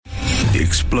The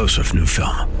explosive new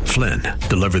film, Flynn,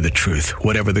 deliver the truth,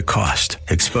 whatever the cost,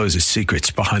 exposes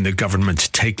secrets behind the government's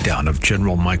takedown of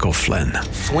General Michael Flynn.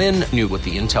 Flynn knew what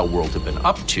the intel world had been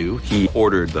up to. He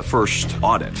ordered the first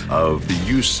audit of the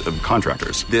use of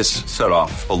contractors. This set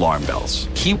off alarm bells.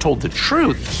 He told the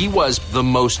truth. He was the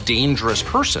most dangerous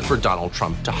person for Donald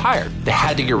Trump to hire. They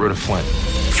had to get rid of Flynn.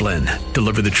 Flynn,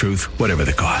 deliver the truth, whatever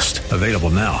the cost. Available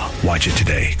now. Watch it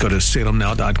today. Go to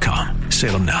salemnow.com.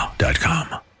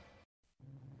 salemnow.com.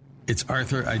 It's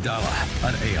Arthur Aidala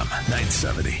on AM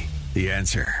 970. The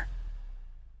Answer.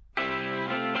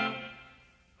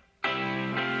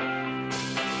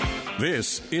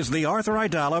 This is the Arthur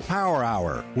Aidala Power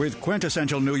Hour with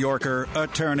quintessential New Yorker,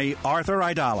 attorney Arthur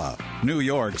Aidala, New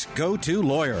York's go-to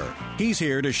lawyer. He's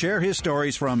here to share his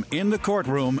stories from in the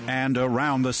courtroom and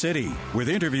around the city, with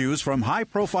interviews from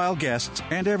high-profile guests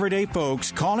and everyday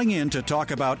folks calling in to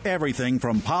talk about everything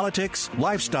from politics,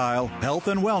 lifestyle, health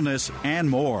and wellness, and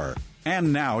more.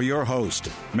 And now your host,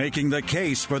 making the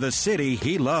case for the city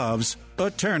he loves,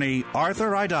 attorney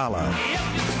Arthur Aidala.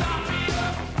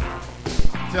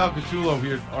 Sal Casulo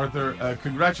here, Arthur.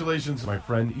 Congratulations, my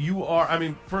friend. You are,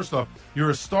 first off, you're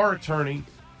a star attorney.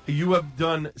 You have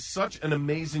done such an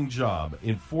amazing job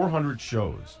in 400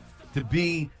 shows to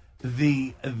be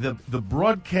the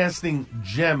broadcasting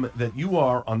gem that you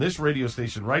are on this radio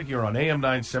station right here on AM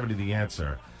 970 The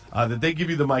Answer, that they give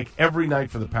you the mic every night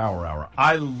for the Power Hour.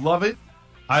 I love it.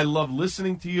 I love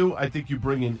listening to you. I think you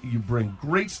bring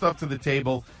great stuff to the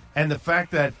table, and the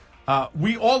fact that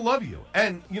we all love you.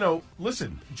 And,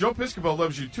 listen, Joe Piscopo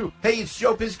loves you, too. Hey, it's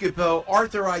Joe Piscopo,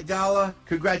 Arthur Aidala.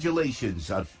 Congratulations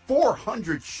on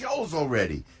 400 shows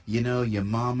already. Your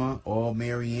mama,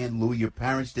 Marianne, Lou, your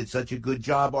parents did such a good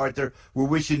job, Arthur. We're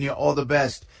wishing you all the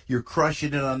best. You're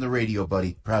crushing it on the radio,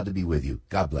 buddy. Proud to be with you.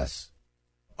 God bless.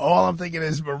 All I'm thinking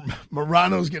is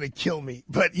Morano's going to kill me.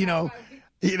 But, Joni,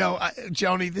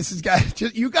 this is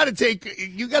you got to take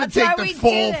the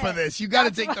fall for this. You got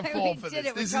to take the fall for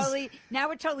this. Now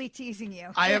we're totally teasing you.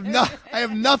 I have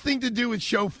nothing to do with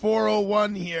show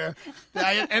 401 here,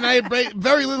 and I had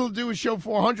very little to do with show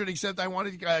 400 except I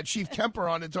wanted Chief Kemper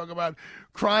on to talk about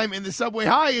crime in the subway.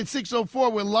 Hi, it's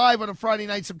 6:04. We're live on a Friday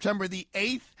night, September the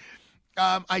 8th.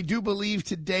 I do believe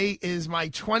today is my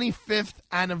 25th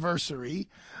anniversary,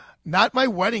 not my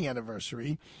wedding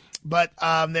anniversary. But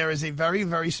there is a very,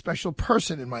 very special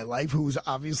person in my life who's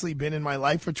obviously been in my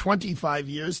life for 25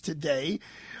 years today.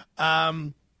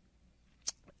 And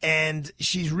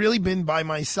she's really been by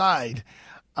my side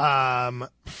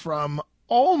from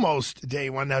almost day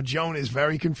one. Now, Joan is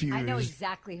very confused. I know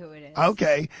exactly who it is.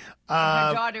 Okay.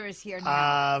 My daughter is here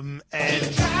now. And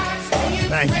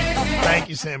thank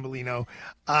you, Sambolino.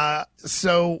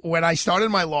 So when I started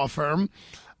my law firm,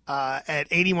 at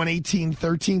 8118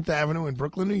 13th Avenue in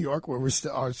Brooklyn, New York, where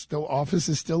our office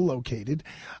is still located.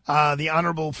 The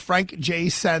Honorable Frank J.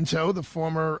 Santo, the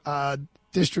former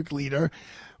district leader,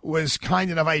 was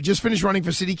kind enough. I had just finished running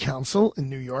for city council in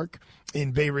New York,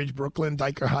 in Bay Ridge, Brooklyn,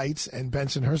 Dyker Heights, and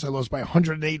Bensonhurst. I lost by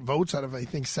 108 votes out of, I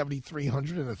think,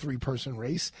 7,300 in a three-person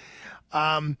race.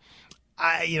 I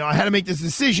had to make this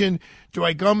decision. Do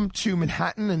I come to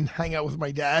Manhattan and hang out with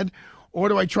my dad, or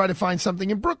do I try to find something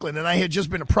in Brooklyn? And I had just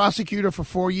been a prosecutor for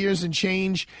 4 years and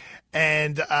change,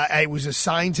 and I was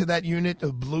assigned to that unit,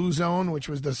 the Blue Zone, which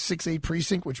was the 6-8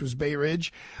 precinct, which was Bay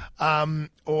Ridge. And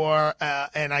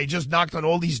I just knocked on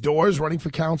all these doors running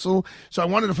for council. So I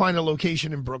wanted to find a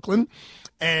location in Brooklyn.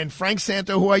 And Frank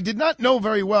Santo, who I did not know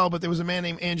very well, but there was a man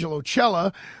named Angelo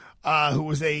Cella, who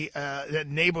was a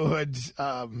neighborhood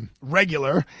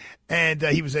regular, and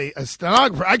he was a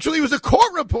stenographer. Actually, he was a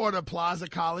court reporter, Plaza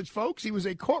College, folks. He was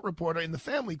a court reporter in the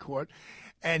family court,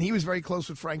 and he was very close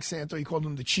with Frank Santo. He called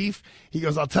him the chief. He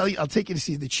goes, I'll take you to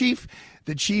see the chief.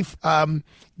 The chief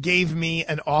gave me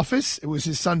an office. It was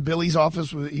his son Billy's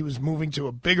office. He was moving to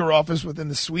a bigger office within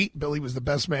the suite. Billy was the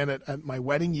best man at my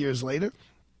wedding years later.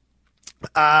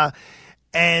 Let's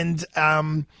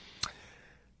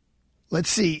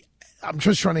see. I'm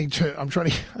trying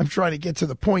to get to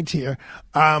the point here.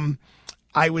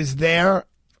 I was there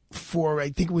for,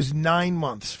 I think it was 9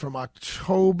 months, from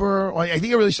October, or I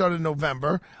think I really started in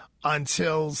November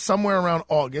until somewhere around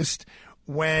August,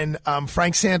 when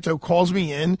Frank Santo calls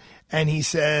me in and he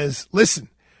says, listen,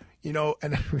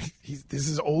 and this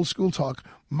is old school talk.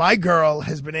 My girl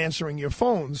has been answering your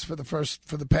phones for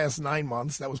the past 9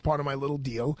 months. That was part of my little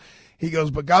deal. He goes,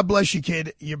 but God bless you,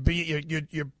 kid. You're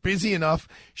busy enough.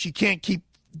 She can't keep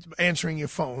answering your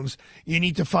phones. You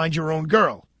need to find your own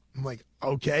girl. I'm like,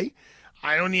 okay.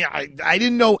 I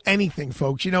didn't know anything,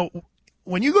 folks.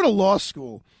 When you go to law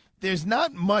school, there's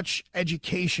not much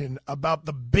education about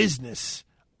the business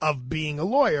of being a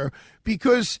lawyer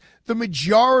because the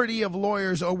majority of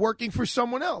lawyers are working for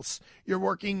someone else. You're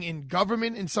working in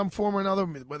government in some form or another,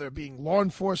 whether it being law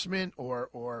enforcement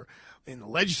or in the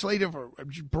legislative or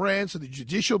branch or the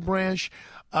judicial branch,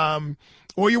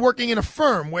 or you're working in a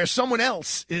firm where someone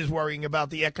else is worrying about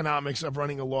the economics of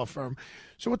running a law firm.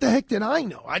 So what the heck did I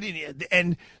know? I didn't.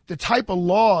 And the type of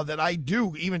law that I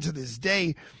do, even to this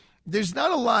day, there's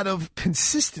not a lot of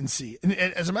consistency. And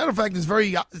as a matter of fact,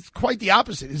 it's quite the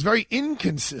opposite. It's very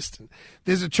inconsistent.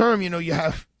 There's a term, you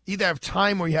have either have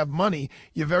time or you have money.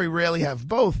 You very rarely have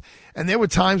both. And there were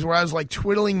times where I was like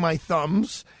twiddling my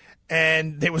thumbs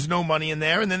and there was no money in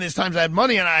there. And then there's times I had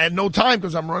money and I had no time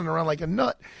because I'm running around like a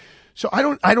nut. So I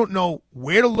don't know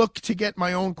where to look to get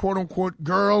my own quote unquote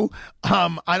girl.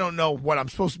 I don't know what I'm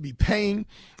supposed to be paying.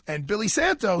 And Billy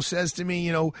Santos says to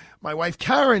me, my wife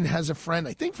Karen has a friend,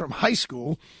 I think from high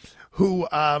school, who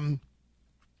I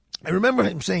remember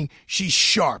him saying she's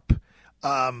sharp.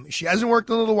 She hasn't worked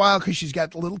in a little while because she's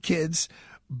got little kids,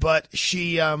 but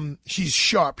she's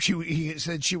sharp. He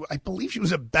said I believe she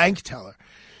was a bank teller.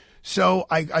 So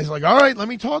I was like, all right, let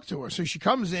me talk to her. So she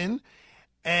comes in,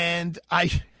 and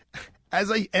as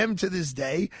I am to this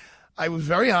day, I was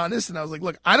very honest, and I was like,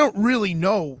 look, I don't really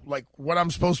know, like, what I'm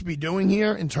supposed to be doing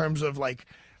here in terms of, like,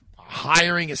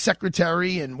 hiring a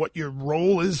secretary and what your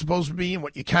role is supposed to be and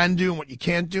what you can do and what you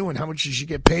can't do and how much you should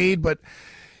get paid. But,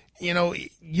 you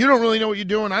don't really know what you're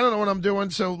doing. I don't know what I'm doing.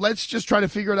 So let's just try to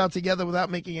figure it out together without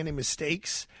making any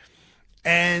mistakes.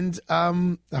 And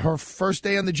her first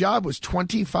day on the job was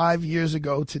 25 years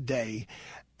ago today.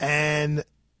 And,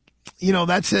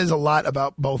 that says a lot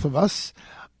about both of us.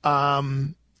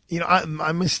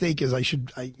 My mistake is I should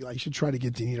try to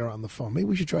get Danita on the phone. Maybe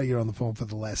we should try to get her on the phone for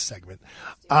the last segment.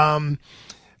 Because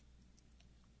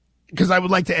I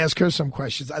would like to ask her some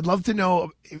questions. I'd love to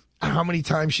know how many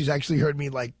times she's actually heard me,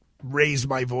 like, raise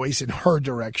my voice in her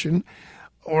direction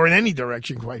or in any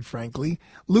direction, quite frankly.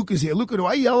 Luke is here. Luca, do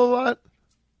I yell a lot?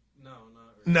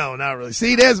 No, not really.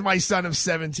 See, there's my son of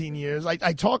 17 years.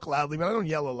 I talk loudly, but I don't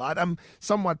yell a lot. I'm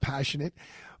somewhat passionate.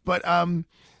 But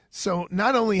so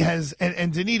not only has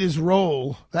and Danita's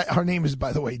role, her name is,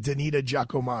 by the way, Danita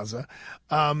Giacomazza.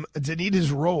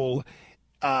 Danita's role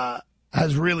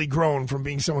has really grown from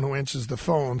being someone who answers the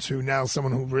phone to now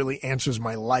someone who really answers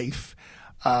my life.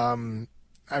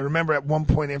 I remember at one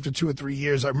point after 2 or 3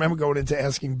 years, I remember going into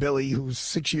asking Billy, who's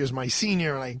 6 years my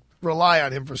senior, and I rely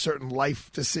on him for certain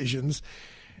life decisions.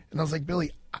 And I was like,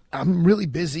 Billy, I'm really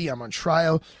busy. I'm on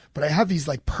trial, but I have these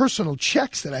like personal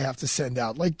checks that I have to send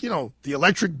out, like, the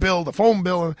electric bill, the phone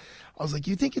bill. And I was like,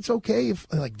 you think it's okay if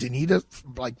like Danita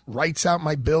like writes out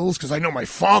my bills? Because I know my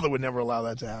father would never allow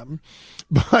that to happen,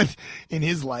 but in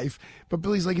his life. But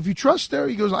Billy's like, if you trust her,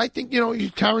 he goes, I think, you're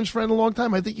Karen's friend a long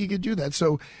time. I think you could do that.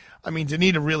 So, I mean,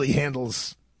 Danita really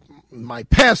handles my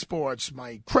passports,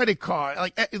 my credit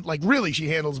card, like really she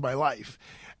handles my life.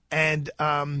 And,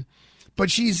 but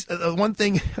she's one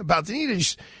thing about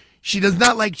Danita, she does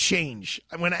not like change.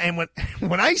 When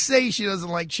I say she doesn't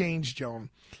like change, Joan,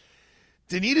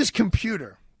 Danita's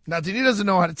computer. Now Danita doesn't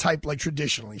know how to type like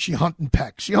traditionally. She hunt and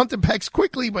pecks. She hunt and pecks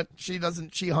quickly, but she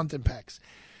doesn't. She hunt and pecks.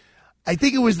 I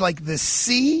think it was like the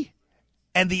C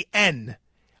and the N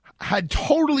had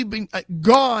totally been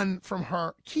gone from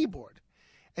her keyboard,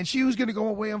 and she was going to go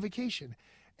away on vacation.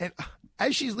 And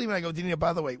as she's leaving, I go, Danita,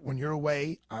 by the way, when you're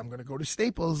away, I'm going to go to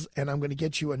Staples, and I'm going to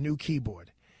get you a new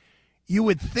keyboard. You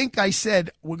would think I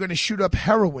said, we're going to shoot up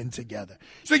heroin together.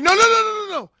 She's like,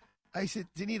 no. I said,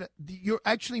 Danita, you're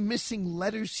actually missing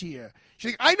letters here.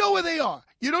 She's like, I know where they are.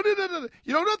 You don't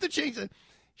have to change it.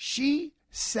 She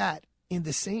sat in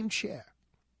the same chair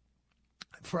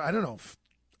for, I don't know,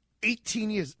 18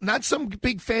 years. Not some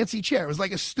big fancy chair. It was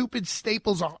like a stupid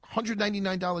Staples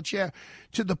 $199 chair,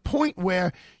 to the point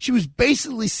where she was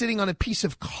basically sitting on a piece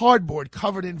of cardboard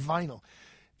covered in vinyl.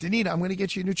 Danita, I'm going to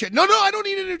get you a new chair. No, I don't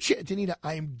need a new chair. Danita,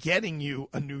 I am getting you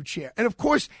a new chair. And of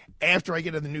course, after I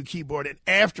get her the new keyboard and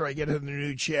after I get her the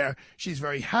new chair, she's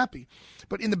very happy.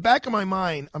 But in the back of my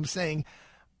mind, I'm saying,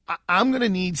 I'm going to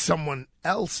need someone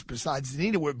else besides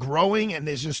Danita. We're growing and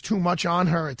there's just too much on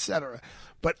her, etc.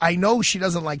 But I know she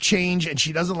doesn't like change and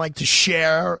she doesn't like to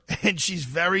share, and she's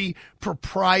very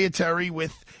proprietary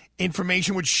with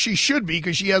information, which she should be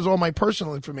because she has all my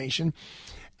personal information.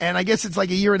 And I guess it's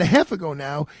like a year and a half ago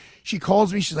now, she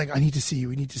calls me. She's like, I need to see you.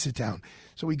 We need to sit down.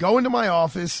 So we go into my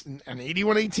office on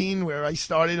 8118, where I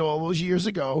started all those years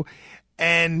ago.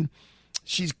 And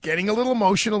she's getting a little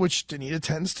emotional, which Danita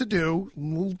tends to do, a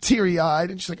little teary-eyed,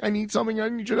 and she's like, I need something, I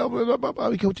need your help. Blah, blah, blah, blah.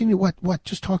 We go, Danita, what?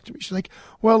 Just talk to me. She's like,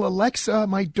 well, Alexa,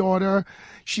 my daughter,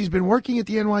 she's been working at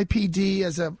the NYPD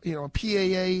as a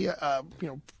PAA,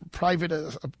 private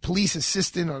a police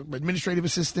assistant or administrative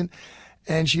assistant,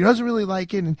 and she doesn't really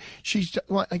like it. And she's,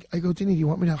 well, I go, Danita, you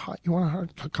want her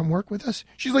to come work with us?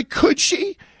 She's like, could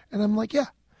she? And I'm like, yeah.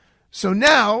 So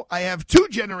now I have two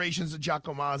generations of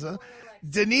Giacomazza.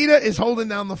 Danita is holding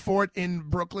down the fort in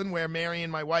Brooklyn, where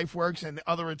Marion, my wife, works, and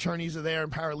other attorneys are there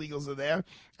and paralegals are there.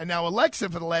 And now Alexa,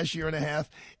 for the last year and a half,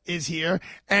 is here.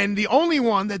 And the only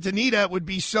one that Danita would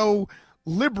be so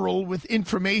liberal with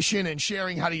information and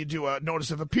sharing how do you do a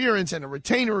notice of appearance and a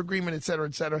retainer agreement, et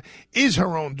cetera, is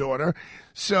her own daughter.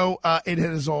 So it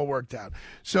has all worked out.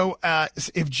 So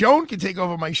if Joan can take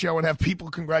over my show and have people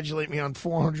congratulate me on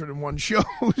 401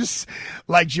 shows,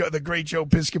 like the great Joe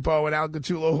Piscopo and Al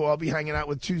Gattulo, who I'll be hanging out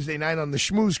with Tuesday night on the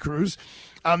Schmooze Cruise,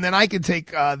 then I can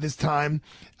take this time.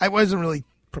 I wasn't really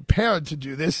prepared to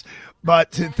do this,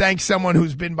 but to thank someone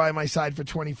who's been by my side for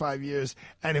 25 years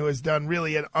and who has done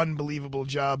really an unbelievable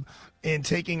job in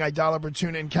taking Aidala,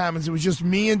 Bertuna, and Kamens. It was just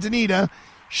me and Danita.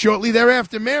 Shortly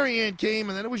thereafter, Marianne came,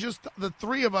 and then it was just the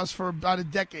three of us for about a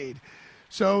decade.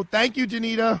 So thank you,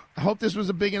 Danita. I hope this was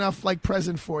a big enough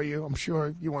present for you. I'm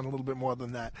sure you want a little bit more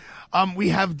than that. We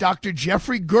have Dr.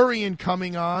 Jeffrey Gurian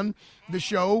coming on the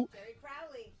show.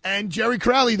 And Jerry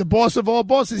Crowley, the boss of all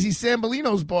bosses. He's Sam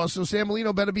Bellino's boss, so Sam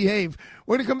Bellino better behave.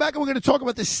 We're going to come back and we're going to talk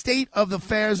about the state of the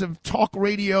affairs of talk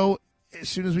radio as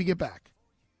soon as we get back.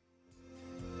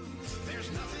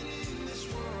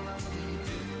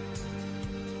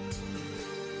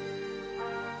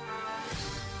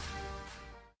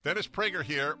 Dennis Prager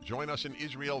here. Join us in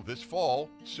Israel this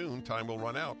fall. Soon, time will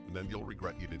run out, and then you'll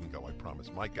regret you didn't go, I promise.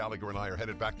 Mike Gallagher and I are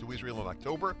headed back to Israel in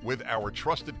October with our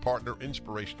trusted partner,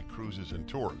 Inspiration Cruises and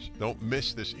Tours. Don't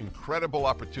miss this incredible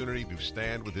opportunity to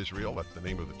stand with Israel. That's the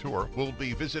name of the tour. We'll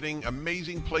be visiting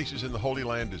amazing places in the Holy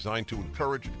Land designed to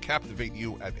encourage and captivate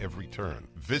you at every turn.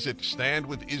 Visit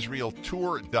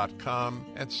standwithisraeltour.com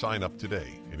and sign up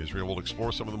today. In Israel, we'll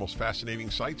explore some of the most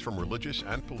fascinating sites from religious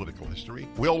and political history.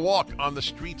 We'll walk on the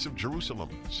streets of Jerusalem,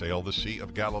 sail the Sea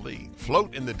of Galilee,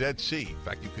 float in the Dead Sea. In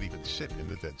fact, you could even sit in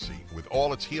the Dead Sea with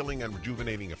all its healing and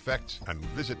rejuvenating effects, and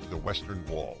visit the Western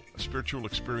Wall, a spiritual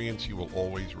experience you will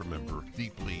always remember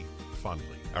deeply, fondly.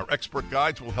 Our expert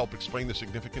guides will help explain the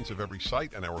significance of every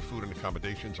site, and our food and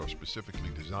accommodations are specifically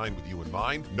designed with you in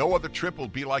mind. No other trip will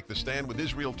be like the Stand with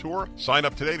Israel tour. Sign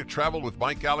up today to travel with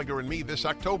Mike Gallagher and me this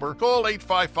October. Call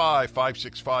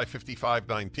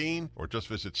 855-565-5519 or just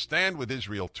visit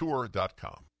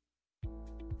standwithisraeltour.com.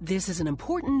 This is an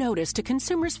important notice to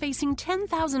consumers facing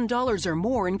 $10,000 or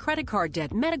more in credit card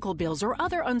debt, medical bills, or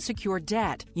other unsecured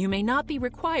debt. You may not be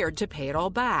required to pay it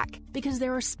all back because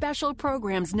there are special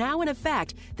programs now in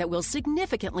effect that will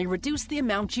significantly reduce the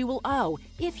amount you will owe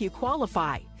if you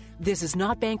qualify. This is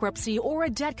not bankruptcy or a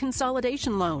debt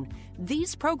consolidation loan.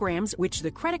 These programs, which the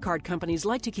credit card companies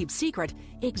like to keep secret,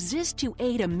 exist to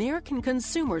aid American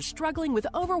consumers struggling with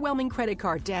overwhelming credit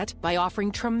card debt by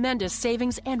offering tremendous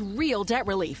savings and real debt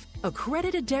relief.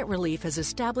 Accredited Debt Relief has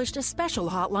established a special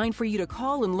hotline for you to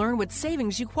call and learn what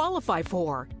savings you qualify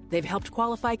for. They've helped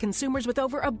qualify consumers with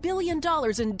over $1 billion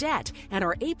in debt and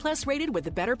are A+ rated with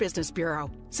the Better Business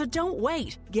Bureau. So don't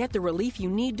wait. Get the relief you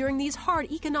need during these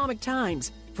hard economic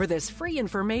times. For this free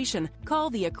information, call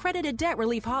the Accredited Debt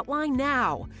Relief Hotline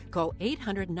now. Call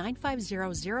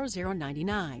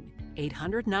 800-950-0099.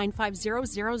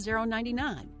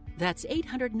 800-950-0099. That's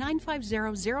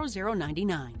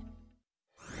 800-950-0099.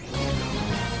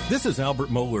 This is Albert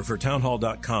Mohler for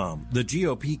Townhall.com. The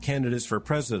GOP candidates for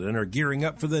president are gearing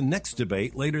up for the next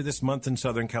debate later this month in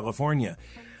Southern California.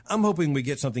 I'm hoping we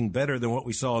get something better than what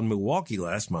we saw in Milwaukee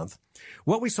last month.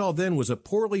 What we saw then was a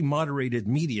poorly moderated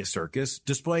media circus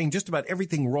displaying just about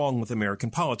everything wrong with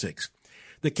American politics.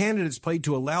 The candidates played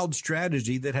to a loud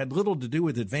strategy that had little to do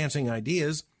with advancing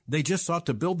ideas. They just sought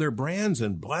to build their brands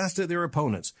and blasted their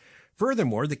opponents.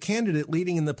 Furthermore, the candidate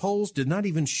leading in the polls did not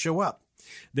even show up.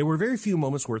 There were very few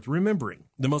moments worth remembering.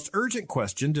 The most urgent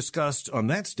question discussed on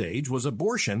that stage was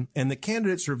abortion, and the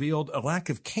candidates revealed a lack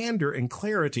of candor and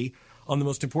clarity on the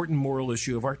most important moral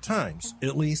issue of our times,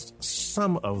 at least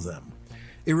some of them.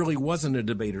 It really wasn't a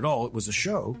debate at all. It was a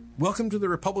show. Welcome to the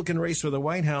Republican race for the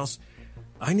White House.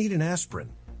 I need an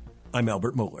aspirin. I'm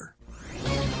Albert Mohler.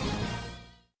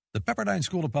 The Pepperdine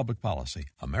School of Public Policy,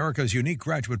 America's unique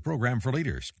graduate program for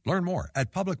leaders. Learn more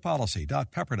at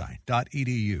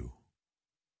publicpolicy.pepperdine.edu.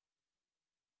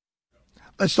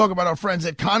 Let's talk about our friends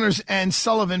at Connors and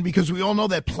Sullivan, because we all know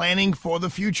that planning for the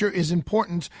future is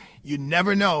important. You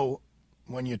never know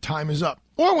when your time is up,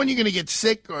 or when you're going to get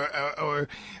sick or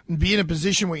be in a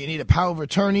position where you need a power of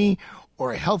attorney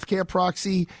or a healthcare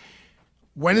proxy.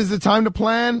 When is the time to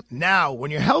plan? Now,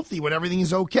 when you're healthy, when everything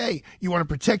is okay. You want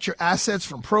to protect your assets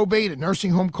from probate and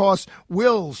nursing home costs,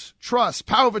 wills, trusts,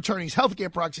 power of attorneys, healthcare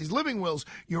proxies, living wills,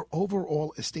 your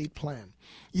overall estate plan.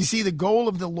 You see, the goal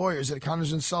of the lawyers at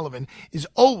Connors & Sullivan is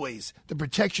always the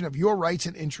protection of your rights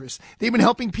and interests. They've been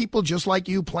helping people just like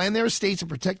you plan their estates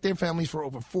and protect their families for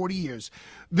over 40 years.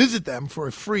 Visit them for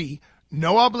a free,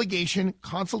 no obligation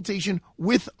consultation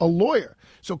with a lawyer.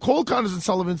 So call Connors &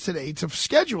 Sullivan today to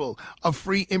schedule a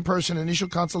free in-person initial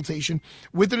consultation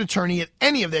with an attorney at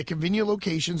any of their convenient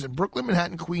locations in Brooklyn,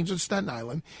 Manhattan, Queens, or Staten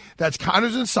Island. That's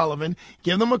Connors & Sullivan.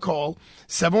 Give them a call,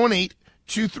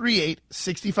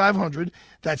 718-238-6500.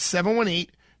 That's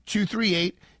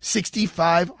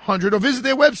 718-238-6500. Or visit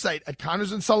their website at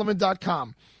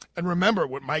connorsandsullivan.com. And remember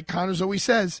what Mike Connors always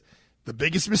says, the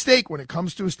biggest mistake when it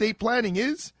comes to estate planning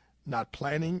is not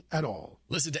planning at all.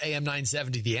 Listen to AM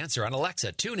 970 The Answer on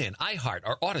Alexa, TuneIn, iHeart,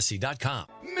 or Odyssey.com.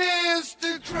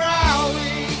 Mr.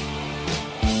 Crowley,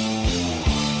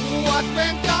 what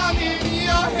went on in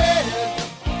your head?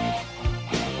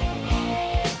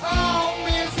 Oh,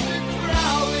 Mr.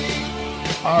 Crowley.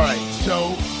 All right,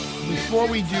 so before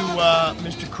we do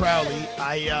Mr. Crowley,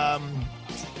 I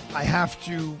have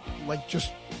to, I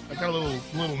got a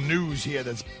little news here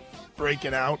that's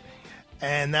breaking out.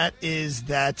 And that is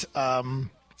that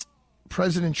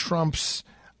President Trump's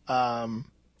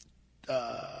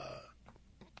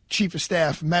Chief of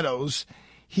Staff, Meadows,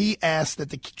 he asked that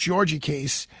the Georgia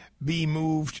case be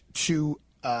moved to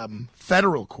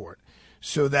federal court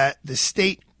so that the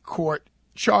state court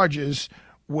charges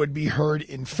would be heard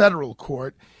in federal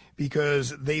court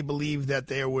because they believe that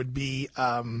there would be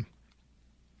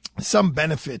some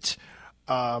benefit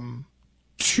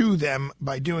to them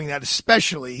by doing that,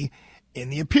 especially in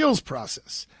the appeals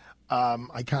process.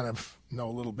 I kind of know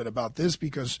a little bit about this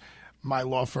because my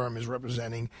law firm is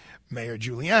representing Mayor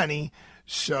Giuliani,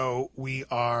 so we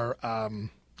are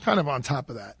kind of on top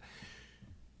of that.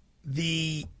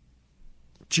 The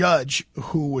judge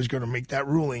who was going to make that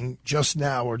ruling just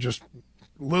now or just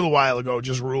a little while ago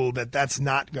just ruled that that's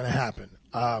not going to happen,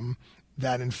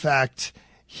 that in fact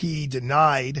he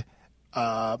denied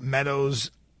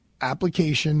Meadows'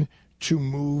 application to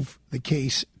move the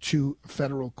case to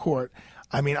federal court.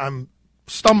 I mean, I'm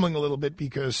stumbling a little bit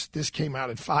because this came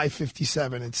out at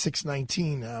 5:57. It's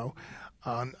 6:19 now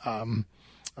on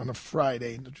a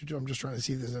Friday. I'm just trying to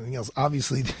see if there's anything else.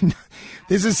 Obviously,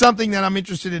 this is something that I'm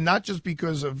interested in, not just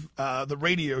because of the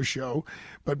radio show,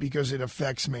 but because it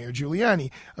affects Mayor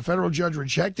Giuliani. A federal judge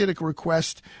rejected a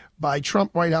request by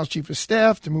Trump White House Chief of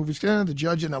Staff to move his case. The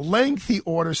judge, in a lengthy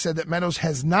order, said that Meadows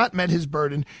has not met his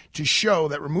burden to show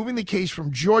that removing the case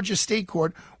from Georgia State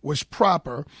Court was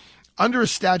proper under a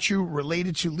statute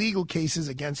related to legal cases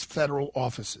against federal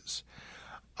offices.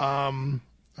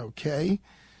 Okay.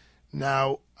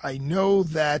 Now, I know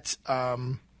that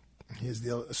here's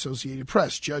the Associated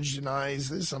Press. Judge denies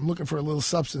this. I'm looking for a little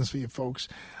substance for you folks.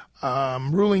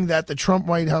 Ruling that the Trump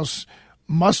White House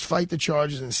must fight the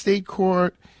charges in state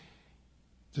court.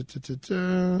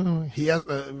 He has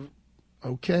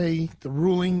okay. The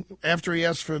ruling, after he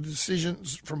asked for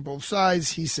decisions from both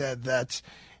sides, he said that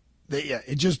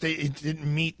it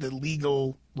didn't meet the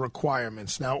legal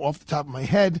requirements. Now, off the top of my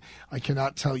head, I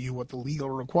cannot tell you what the legal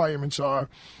requirements are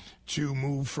to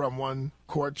move from one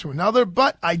court to another,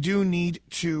 but I do need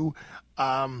to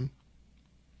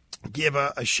give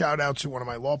a shout out to one of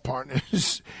my law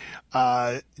partners,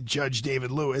 Judge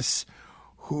David Lewis,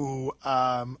 who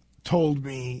told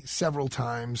me several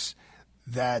times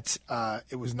that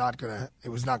it was not going to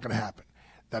happen,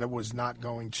 that it was not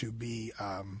going to be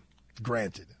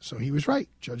granted. So he was right.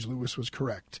 Judge Lewis was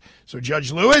correct. So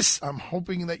Judge Lewis, I'm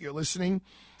hoping that you're listening.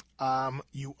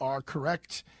 You are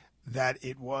correct that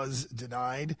it was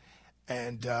denied,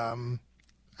 and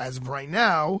as of right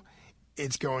now,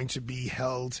 it's going to be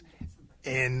held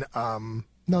in.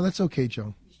 No, that's okay,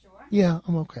 Joe. You sure? Yeah,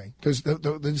 I'm okay because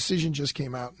the decision just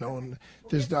came out.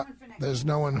 There's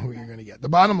no one who you're going to get. The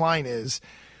bottom line is,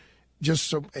 just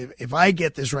so if I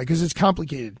get this right, because it's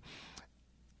complicated.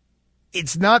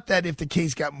 It's not that if the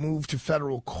case got moved to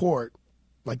federal court,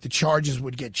 like the charges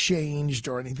would get changed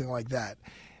or anything like that.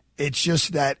 It's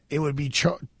just that it would be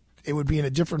in a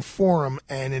different forum,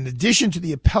 and in addition to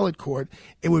the appellate court,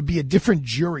 it would be a different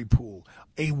jury pool,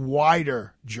 a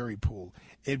wider jury pool.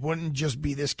 It wouldn't just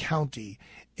be this county.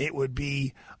 It would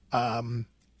be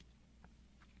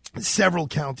several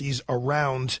counties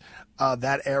around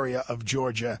that area of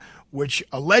Georgia, which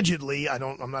allegedly,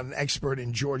 I'm not an expert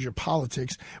in Georgia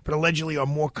politics, but allegedly are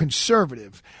more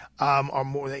conservative, are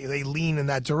more they lean in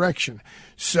that direction.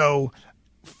 So,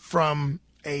 from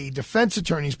a defense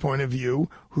attorney's point of view,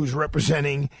 who's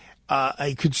representing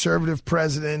a conservative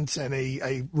president and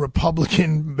a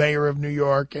Republican mayor of New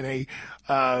York and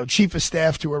a chief of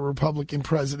staff to a Republican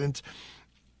president,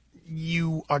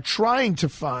 you are trying to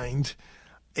find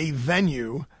a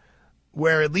venue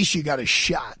where at least you got a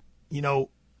shot. You know,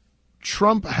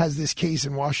 Trump has this case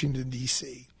in Washington,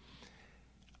 D.C.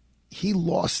 He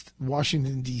lost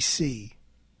Washington, D.C.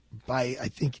 by, I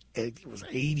think it was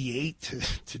 88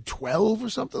 to 12 or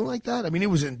something like that. I mean, it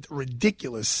was a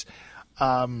ridiculous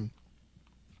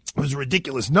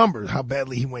number how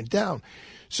badly he went down.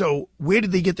 So where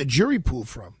did they get the jury pool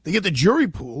from? They get the jury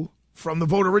pool from the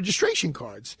voter registration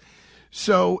cards.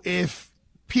 So if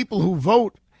people who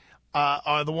vote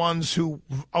are the ones who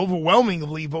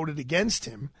overwhelmingly voted against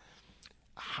him,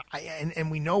 and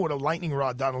we know what a lightning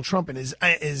rod Donald Trump is,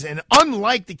 and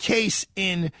unlike the case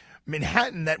in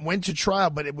Manhattan that went to trial,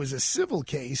 but it was a civil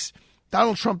case,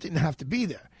 Donald Trump didn't have to be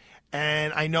there.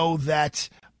 And I know that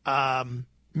Mr.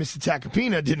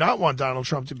 Tacopina did not want Donald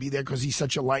Trump to be there because he's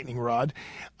such a lightning rod.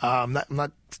 I'm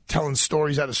not telling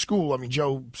stories out of school. I mean,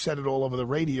 Joe said it all over the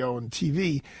radio and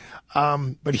TV.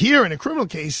 But here in a criminal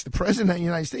case, the president of the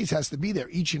United States has to be there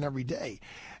each and every day.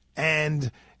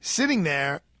 And sitting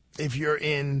there, if you're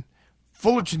in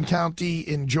Fullerton County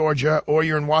in Georgia or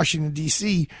you're in Washington,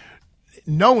 D.C.,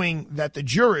 knowing that the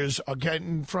jurors are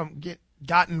gotten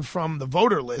from the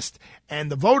voter list,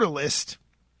 and the voter list,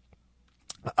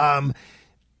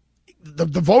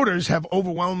 the voters have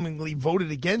overwhelmingly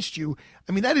voted against you.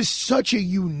 I mean, that is such a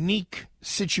unique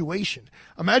situation.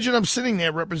 Imagine I'm sitting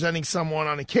there representing someone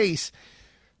on a case,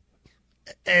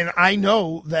 and I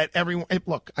know that everyone.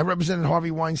 Look, I represented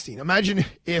Harvey Weinstein. Imagine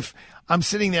if I'm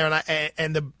sitting there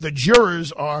and the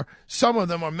jurors are, some of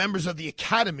them are members of the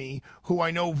Academy who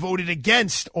I know voted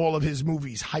against all of his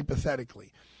movies,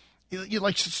 hypothetically. You're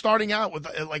like starting out with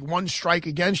like one strike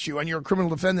against you, and you're a criminal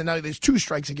defendant. Now there's two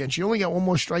strikes against you. You only got one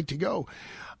more strike to go.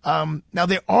 Now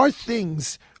there are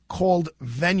things called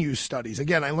venue studies.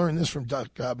 Again, I learned this from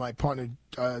my partner,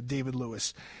 David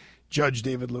Lewis, Judge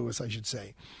David Lewis, I should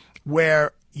say,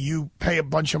 where you pay a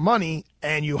bunch of money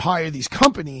and you hire these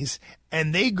companies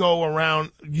and they go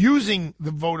around using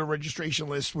the voter registration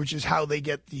list, which is how they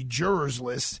get the jurors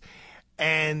list,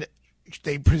 and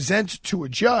they present to a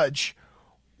judge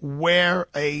where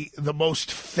the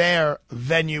most fair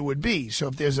venue would be. So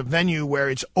if there's a venue where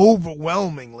it's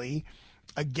overwhelmingly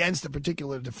against a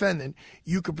particular defendant,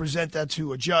 you could present that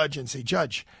to a judge and say,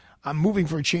 Judge, I'm moving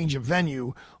for a change of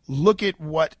venue. Look at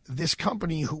what this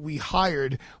company who we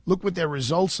hired, look what their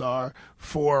results are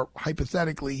for,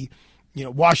 hypothetically,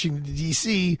 Washington,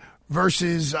 D.C.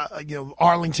 versus,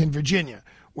 Arlington, Virginia,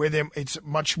 where it's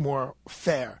much more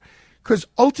fair. Because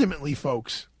ultimately,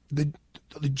 folks, the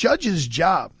judge's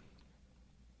job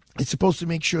is supposed to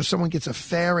make sure someone gets a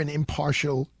fair and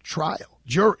impartial trial,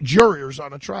 jurors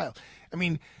on a trial. I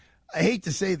mean, I hate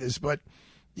to say this, but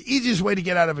the easiest way to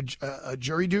get out of a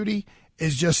jury duty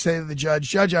is just say to the judge,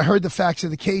 Judge, I heard the facts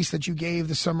of the case that you gave,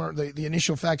 the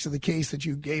initial facts of the case that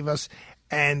you gave us,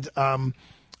 and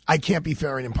I can't be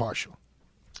fair and impartial.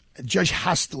 The judge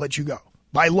has to let you go.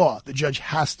 By law, the judge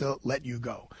has to let you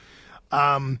go.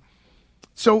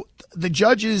 So the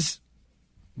judge's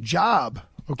job,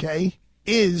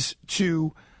 is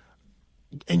to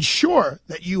ensure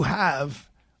that you have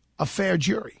a fair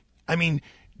jury. I mean,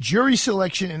 jury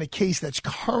selection in a case that's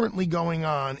currently going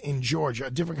on in Georgia, a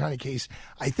different kind of case,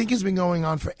 I think has been going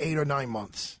on for 8 or 9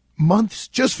 months. Months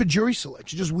just for jury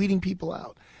selection, just weeding people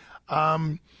out.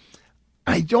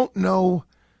 I don't know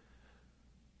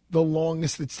the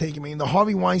longest it's taken me. In the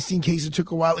Harvey Weinstein case, it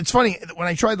took a while. It's funny, when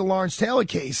I tried the Lawrence Taylor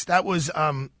case, that was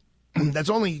that's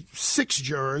only 6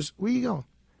 jurors. Where you going?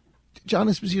 John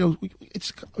Esposito,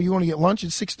 you want to get lunch?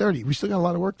 It's 6:30. We still got a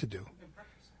lot of work to do.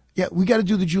 Yeah, we got to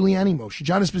do the Giuliani motion.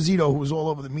 John Esposito, who was all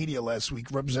over the media last week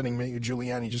representing Mayor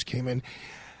Giuliani, just came in.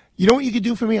 You know what you could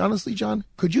do for me, honestly, John?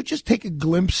 Could you just take a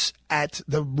glimpse at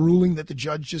the ruling that the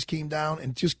judge just came down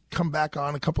and just come back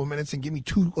on a couple of minutes and give me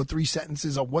 2 or 3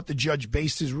 sentences of what the judge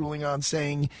based his ruling on,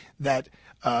 saying that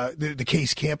the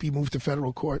case can't be moved to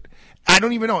federal court? I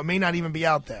don't even know. It may not even be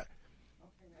out there.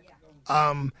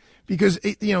 Because,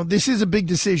 this is a big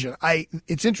decision.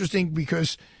 It's interesting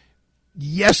because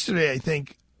yesterday, I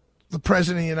think, the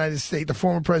president of the United States, the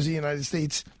former president of the United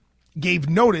States, gave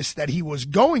notice that he was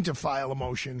going to file a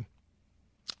motion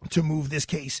to move this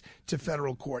case to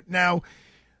federal court. Now,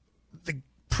 the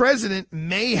president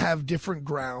may have different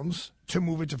grounds to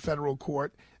move it to federal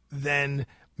court than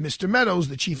Mr. Meadows,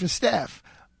 the chief of staff.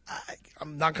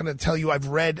 I'm not going to tell you I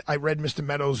read Mr.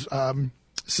 Meadows'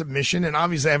 submission, and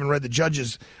obviously I haven't read the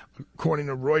judge's, according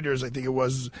to Reuters, I think it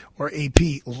was, or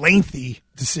AP, lengthy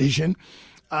decision.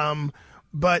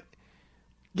 But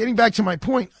getting back to my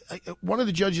point, one of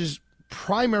the judge's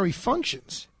primary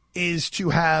functions is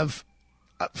to have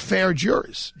fair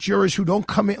jurors who don't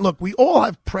come in. Look, we all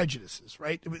have prejudices,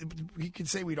 right? We can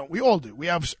say we don't. We all do. We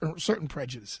have certain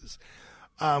prejudices.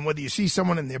 Whether you see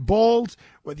someone and they're bald,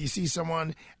 whether you see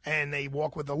someone and they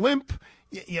walk with a limp,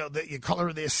 the color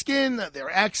of their skin, their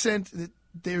accent,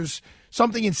 there's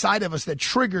something inside of us that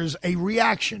triggers a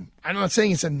reaction. I'm not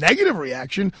saying it's a negative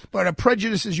reaction, but a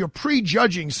prejudice is you're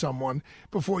prejudging someone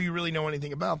before you really know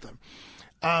anything about them.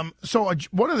 So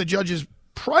one of the judge's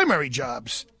primary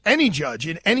jobs, any judge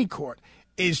in any court,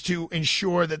 is to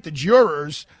ensure that the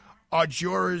jurors are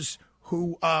jurors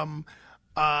who don't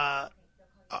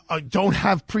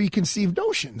have preconceived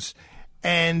notions.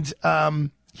 And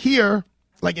here,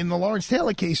 like in the Lawrence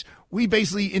Taylor case, we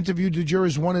basically interviewed the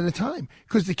jurors one at a time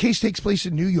because the case took place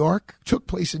in New York.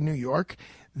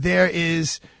 There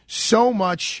is so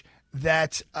much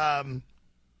that so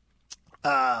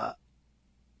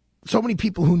many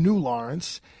people who knew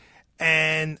Lawrence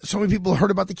and so many people heard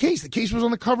about the case. The case was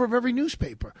on the cover of every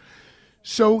newspaper.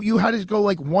 So you had to go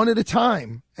like one at a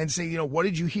time and say, what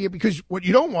did you hear? Because what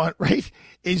you don't want, right,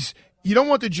 is you don't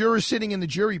want the jurors sitting in the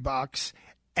jury box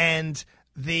and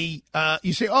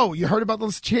you say, oh, you heard about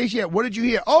this case yet? What did you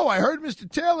hear? Oh, I heard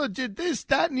Mr. Taylor did this,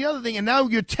 that, and the other thing. And now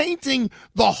you're tainting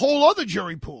the whole other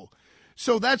jury pool.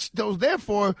 So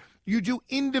therefore, you do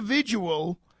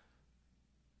individual,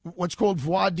 what's called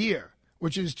voir dire,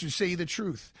 which is to say the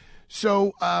truth.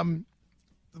 So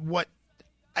what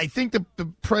I think the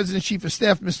President, Chief of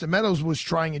Staff, Mr. Meadows, was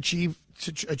trying to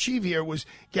achieve here was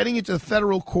getting into the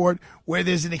federal court where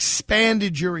there's an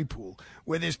expanded jury pool,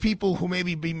 where there's people who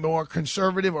maybe be more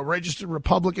conservative or registered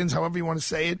Republicans, however you want to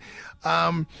say it.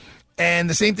 And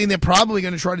the same thing they're probably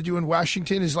going to try to do in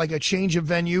Washington is like a change of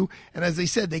venue. And as they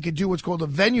said, they could do what's called a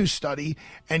venue study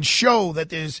and show that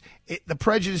the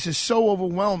prejudice is so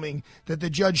overwhelming that the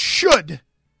judge should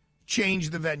change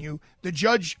the venue. The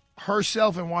judge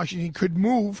herself in Washington could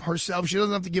move herself. She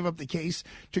doesn't have to give up the case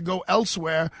to go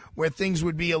elsewhere where things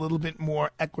would be a little bit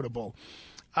more equitable.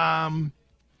 Well,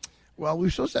 we were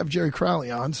supposed to have Jerry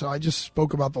Crowley on, so I just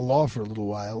spoke about the law for a little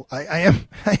while. I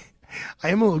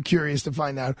am a little curious to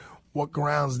find out what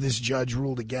grounds this judge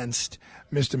ruled against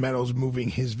Mr. Meadows moving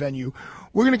his venue.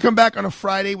 We're going to come back on a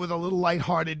Friday with a little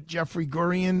lighthearted Jeffrey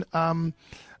Gurian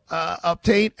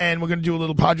update, and we're going to do a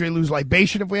little Padre Lose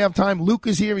libation if we have time. Luke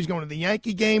is here. He's going to the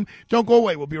Yankee game. Don't go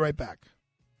away. We'll be right back.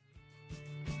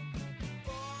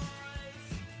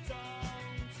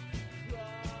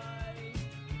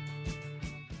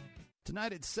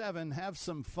 Tonight at 7, have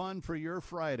some fun for your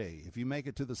Friday. If you make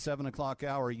it to the 7 o'clock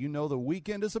hour, you know the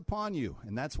weekend is upon you,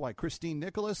 and that's why Christine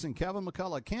Nicholas and Kevin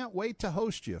McCullough can't wait to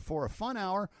host you for a fun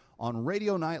hour on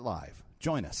Radio Night Live.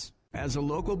 Join us. As a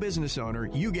local business owner,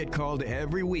 you get called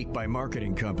every week by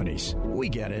marketing companies. We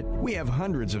get it. We have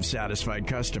hundreds of satisfied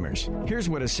customers. Here's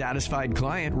what a satisfied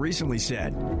client recently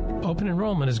said. Open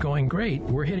enrollment is going great.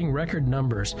 We're hitting record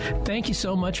numbers. Thank you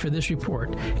so much for this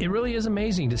report. It really is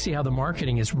amazing to see how the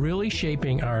marketing is really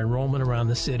shaping our enrollment around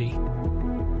the city.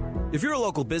 If you're a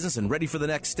local business and ready for the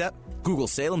next step, Google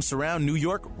Salem Surround New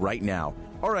York right now.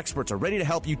 Our experts are ready to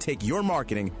help you take your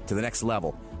marketing to the next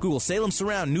level. Google Salem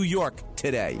Surround New York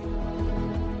today.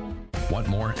 Want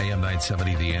more AM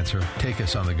 970 The Answer? Take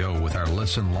us on the go with our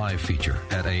Listen Live feature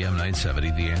at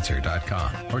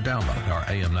am970theanswer.com or download our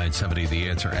AM 970 The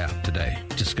Answer app today.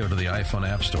 Just go to the iPhone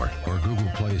App Store or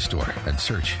Google Play Store and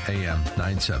search AM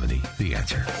 970 The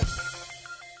Answer.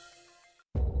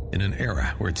 In an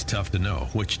era where it's tough to know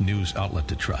which news outlet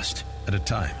to trust, at a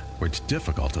time where it's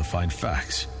difficult to find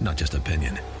facts, not just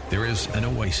opinion, there is an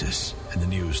oasis in the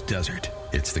news desert.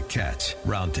 It's the Katz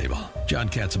Roundtable. John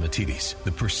Katzimatidis,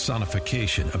 the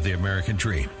personification of the American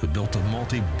dream, who built a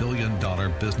multi-billion-dollar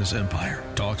business empire,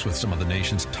 talks with some of the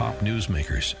nation's top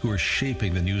newsmakers who are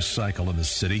shaping the news cycle in the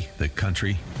city, the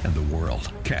country, and the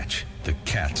world. Catch the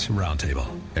Katz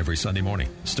Roundtable every Sunday morning,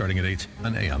 starting at 8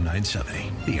 on AM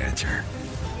 970. The Answer.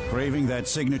 Craving that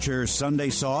signature Sunday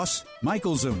sauce?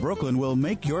 Michael's of Brooklyn will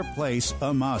make your place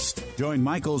a must. Join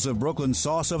Michael's of Brooklyn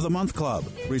Sauce of the Month Club.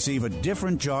 Receive a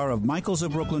different jar of Michael's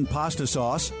Michaels of Brooklyn pasta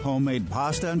sauce, homemade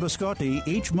pasta and biscotti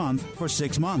each month for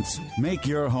 6 months. Make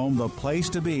your home the place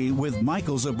to be with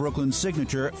Michaels of Brooklyn's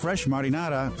signature fresh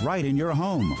marinara right in your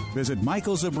home. Visit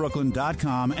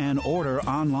michaelsofbrooklyn.com and order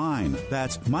online.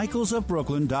 That's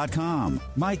michaelsofbrooklyn.com.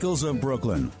 Michaels of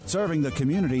Brooklyn, serving the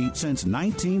community since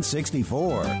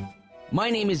 1964. My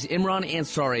name is Imran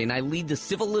Ansari, and I lead the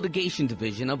Civil Litigation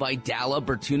Division of Aidala,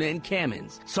 Bertuna, and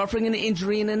Kamens. Suffering an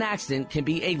injury in an accident can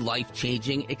be a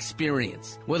life-changing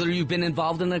experience. Whether you've been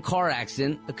involved in a car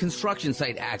accident, a construction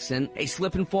site accident, a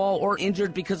slip and fall, or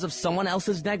injured because of someone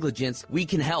else's negligence, we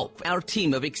can help. Our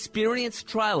team of experienced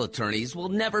trial attorneys will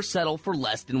never settle for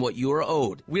less than what you are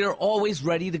owed. We are always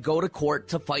ready to go to court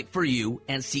to fight for you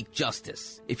and seek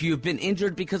justice. If you have been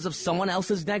injured because of someone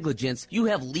else's negligence, you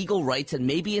have legal rights and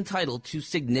may be entitled to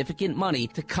significant money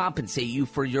to compensate you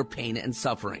for your pain and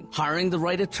suffering. Hiring the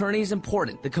right attorney is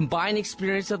important. The combined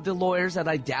experience of the lawyers at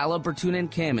Aidala, Bertuna,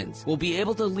 and Kamens will be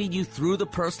able to lead you through the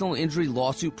personal injury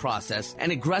lawsuit process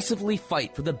and aggressively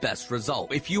fight for the best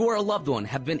result. If you or a loved one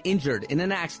have been injured in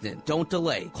an accident, don't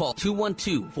delay. Call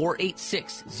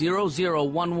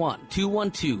 212-486-0011,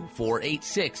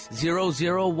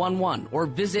 212-486-0011, or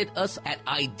visit us at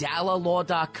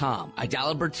idalalaw.com.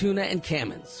 Aidala, Bertuna, and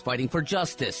Kamens, fighting for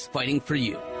justice, fighting for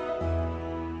you.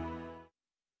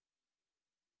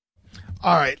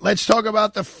 All right, let's talk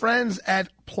about the friends at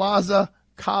Plaza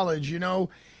College. You know,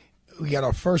 we got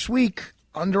our first week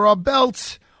under our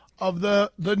belts of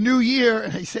the new year.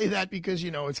 And I say that because,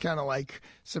 you know, it's kind of like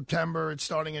September. It's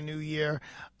starting a new year.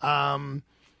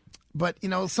 But, you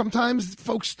know, sometimes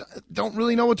folks don't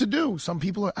really know what to do. Some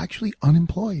people are actually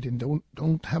unemployed and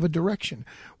don't have a direction.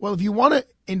 Well, if you want to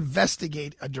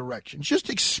investigate a direction, just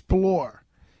explore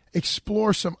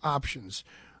some options.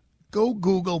 Go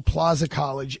Google Plaza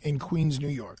College in Queens, New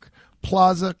York.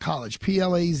 Plaza College,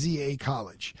 Plaza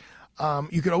College.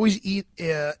 You could always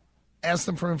ask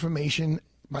them for information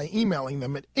by emailing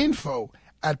them at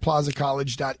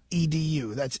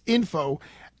info@plazacollege.edu. That's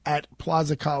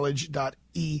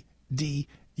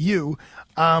info@plazacollege.edu.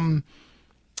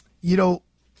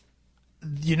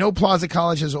 You know, Plaza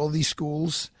College has all these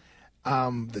schools.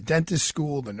 The dentist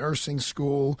school, the nursing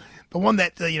school, the one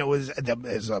that,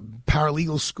 is a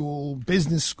paralegal school,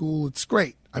 business school. It's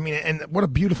great. I mean, and what a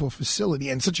beautiful facility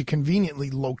and such a conveniently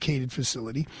located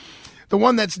facility. The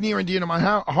one that's near and dear to my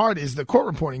heart is the court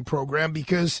reporting program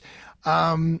because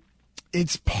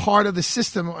it's part of the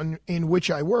system in which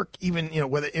I work. Even,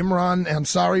 whether Imran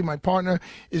Ansari, my partner,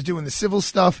 is doing the civil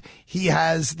stuff, he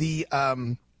has the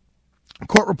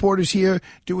court reporters here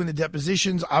doing the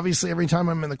depositions. Obviously, every time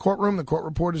I'm in the courtroom, the court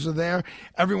reporters are there.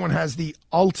 Everyone has the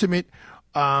ultimate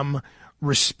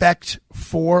respect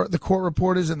for the court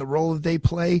reporters and the role that they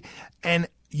play. And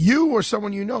you or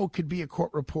someone you know could be a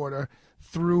court reporter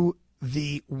through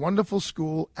the wonderful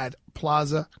school at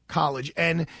Plaza College.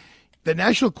 And the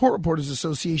National Court Reporters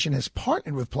Association has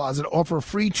partnered with Plaza to offer a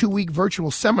free 2-week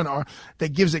virtual seminar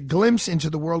that gives a glimpse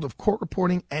into the world of court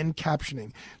reporting and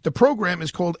captioning. The program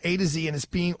is called A to Z and is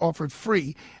being offered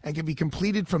free and can be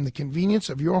completed from the convenience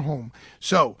of your home.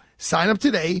 So sign up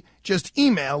today. Just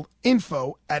email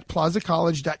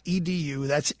info@plazacollege.edu.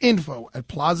 That's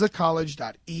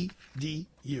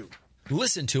info@plazacollege.edu.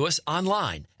 Listen to us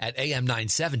online at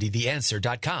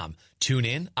am970theanswer.com. Tune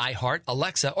in, iHeart,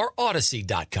 Alexa, or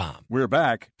Odyssey.com. We're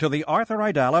back to the Arthur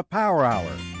Aidala Power Hour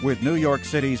with New York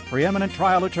City's preeminent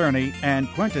trial attorney and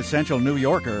quintessential New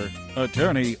Yorker,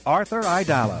 attorney Arthur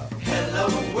Aidala.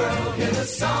 Hello world, hear the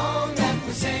song that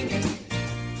we're singing.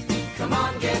 Come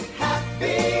on, get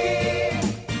happy.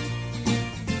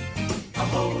 A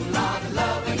whole lot of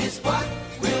loving is what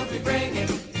we'll be bringing.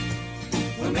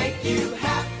 We'll make you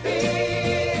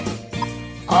happy.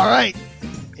 All right.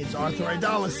 It's Arthur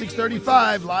Aidala,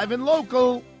 635, live and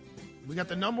local. We got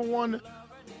the number one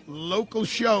local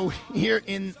show here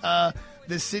in the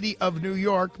city of New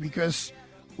York because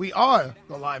we are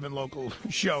the live and local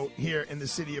show here in the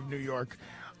city of New York.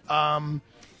 Dr.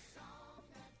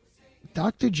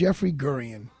 Jeffrey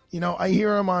Gurian. I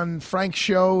hear him on Frank's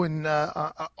show and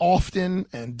often,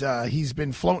 and he's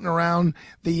been floating around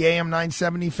the AM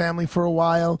 970 family for a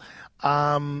while.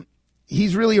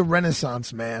 He's really a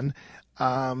Renaissance man.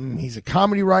 He's a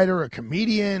comedy writer, a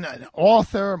comedian, an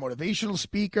author, a motivational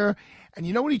speaker. And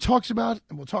you know what he talks about?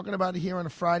 And we're talking about it here on a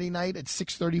Friday night at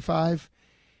 6:35.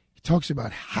 He talks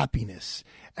about happiness.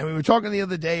 And we were talking the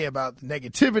other day about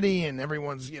negativity and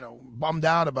everyone's, bummed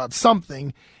out about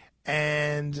something.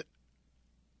 And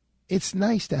it's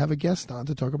nice to have a guest on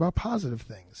to talk about positive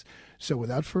things. So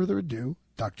without further ado,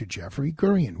 Dr. Jeffrey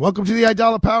Gurian. Welcome to the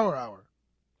Aidala Power Hour.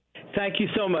 Thank you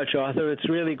so much, Arthur. It's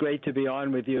really great to be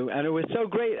on with you. And it was so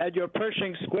great at your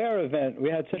Pershing Square event. We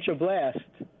had such a blast.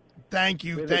 Thank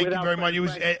you. Thank you very much. It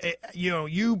was,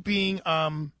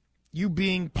 you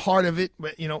being part of it,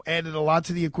 added a lot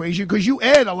to the equation, because you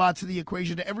add a lot to the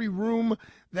equation to every room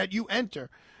that you enter.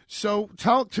 So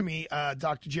talk to me,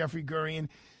 Dr. Jeffrey Gurian.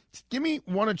 Give me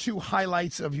one or two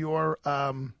highlights of your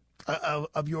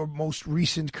most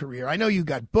recent career. I know you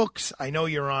got books. I know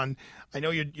you're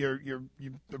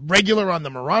regular on the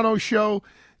Morano Show.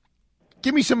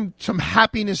 Give me some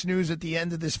happiness news at the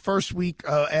end of this first week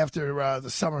after the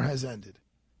summer has ended.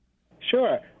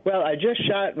 Sure. Well, I just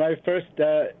shot my first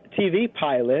TV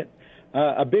pilot,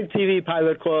 a big TV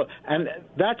pilot and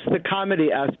that's the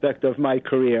comedy aspect of my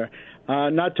career.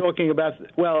 Not talking about,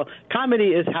 comedy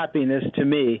is happiness to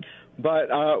me.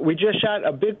 But we just shot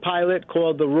a big pilot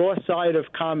called The Raw Side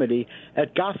of Comedy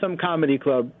at Gotham Comedy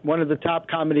Club, one of the top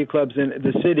comedy clubs in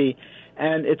the city.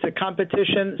 And it's a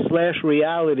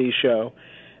competition/reality show.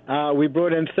 We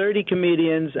brought in 30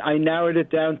 comedians. I narrowed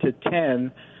it down to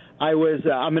 10.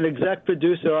 I'm an exec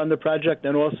producer on the project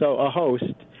and also a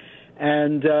host.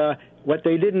 And what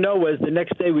they didn't know was the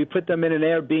next day we put them in an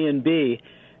Airbnb,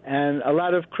 and a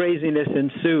lot of craziness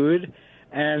ensued.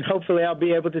 And hopefully I'll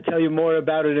be able to tell you more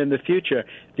about it in the future.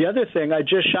 The other thing, I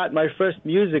just shot my first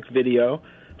music video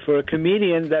for a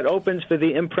comedian that opens for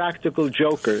the Impractical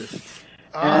Jokers.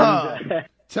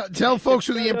 Tell folks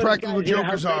who the Impractical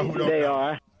Jokers are. Who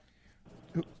don't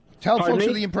know. Tell folks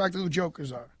who the Impractical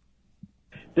Jokers are.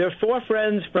 They're four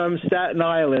friends from Staten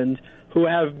Island who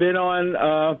have been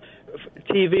on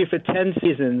TV for 10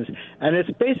 seasons, and it's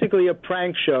basically a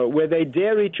prank show where they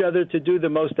dare each other to do the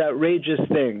most outrageous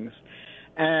things.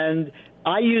 And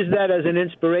I use that as an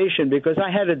inspiration because I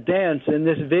had a dance in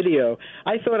this video.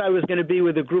 I thought I was going to be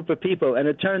with a group of people, and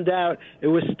it turned out it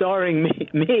was starring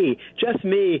me, just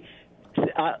me,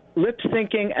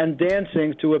 lip-syncing and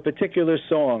dancing to a particular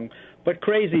song, but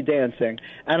crazy dancing.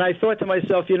 And I thought to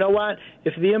myself, you know what?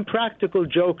 If the Impractical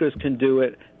Jokers can do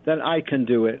it, then I can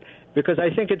do it. Because I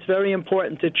think it's very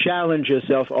important to challenge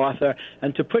yourself, Arthur,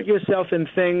 and to put yourself in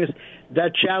things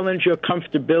that challenge your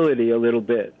comfortability a little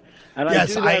bit. And I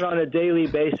do that on a daily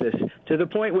basis, to the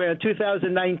point where in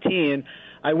 2019,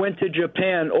 I went to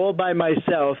Japan all by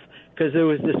myself because it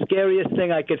was the scariest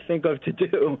thing I could think of to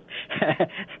do.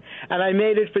 And I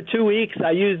made it for 2 weeks.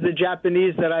 I used the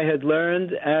Japanese that I had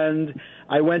learned, and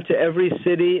I went to every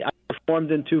city. I performed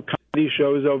in 2 comedy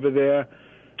shows over there.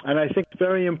 And I think it's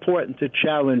very important to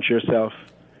challenge yourself.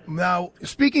 Now,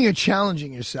 speaking of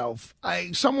challenging yourself,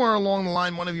 somewhere along the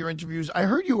line, one of your interviews, I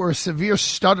heard you were a severe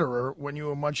stutterer when you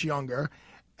were much younger,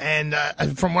 and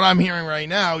from what I'm hearing right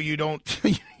now, you don't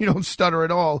stutter at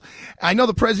all. I know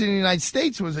the President of the United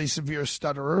States was a severe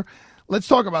stutterer. Let's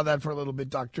talk about that for a little bit,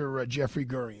 Dr. Jeffrey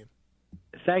Gurian.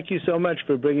 Thank you so much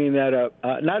for bringing that up.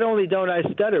 Not only don't I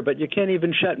stutter, but you can't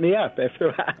even shut me up.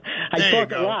 After I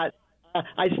talk a lot.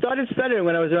 I started stuttering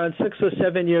when I was around 6 or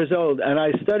 7 years old, and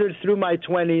I stuttered through my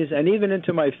 20s and even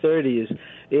into my 30s.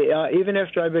 Even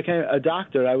after I became a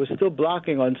doctor, I was still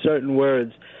blocking on certain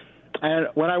words. And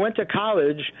when I went to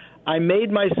college, I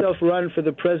made myself run for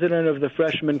the president of the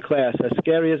freshman class, as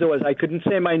scary as it was. I couldn't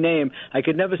say my name. I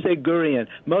could never say Gurian.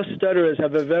 Most stutterers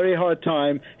have a very hard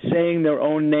time saying their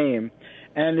own name.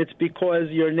 And it's because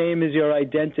your name is your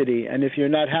identity. And if you're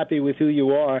not happy with who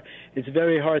you are, it's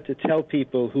very hard to tell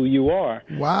people who you are.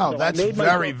 Wow, so that's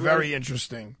very, very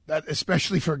interesting. That,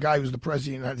 especially for a guy who's the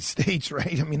president of the United States,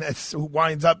 right? I mean, that's who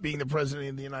winds up being the president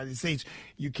of the United States.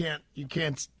 You can't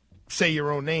say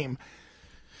your own name.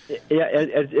 Yeah,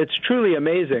 it's truly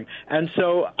amazing. And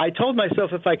so I told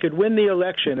myself if I could win the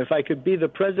election, if I could be the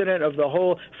president of the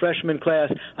whole freshman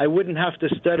class, I wouldn't have to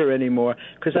stutter anymore,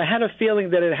 because I had a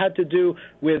feeling that it had to do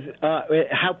with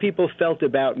how people felt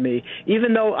about me.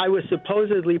 Even though I was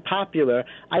supposedly popular,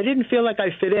 I didn't feel like I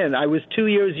fit in. I was 2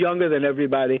 years younger than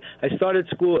everybody. I started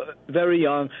school very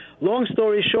young. Long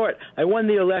story short, I won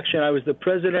the election. I was the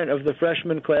president of the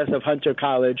freshman class of Hunter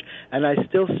College, and I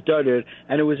still stuttered,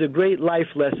 and it was a great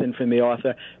life lesson for me,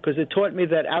 Arthur, because it taught me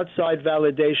that outside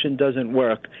validation doesn't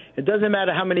work. It doesn't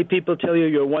matter how many people tell you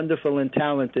you're wonderful and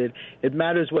talented. It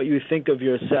matters what you think of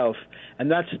yourself. And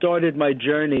that started my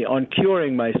journey on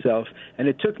curing myself. And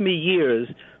it took me years,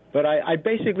 but I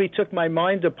basically took my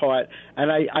mind apart,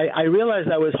 and I realized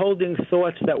I was holding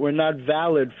thoughts that were not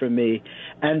valid for me,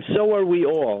 and so are we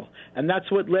all. And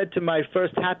that's what led to my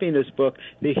first happiness book,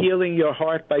 The Healing Your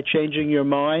Heart by Changing Your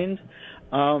Mind.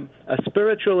 A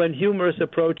spiritual and humorous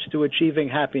approach to achieving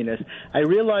happiness. I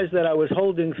realized that I was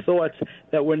holding thoughts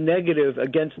that were negative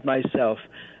against myself.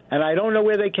 And I don't know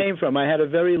where they came from. I had a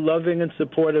very loving and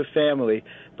supportive family.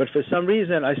 But for some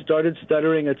reason, I started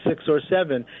stuttering at 6 or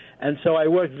 7. And so I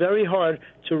worked very hard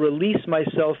to release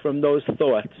myself from those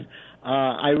thoughts.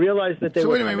 I realized that they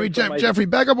were... Wait a minute, Jeffrey,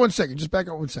 back up 1 second. Just back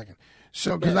up 1 second.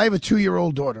 So, because I have a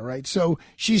 2-year-old daughter, right? So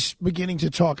she's beginning to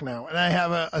talk now. And I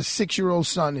have a 6-year-old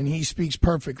son, and he speaks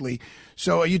perfectly.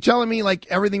 So are you telling me, like,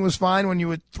 everything was fine when you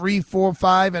were 3, 4,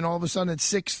 5, and all of a sudden at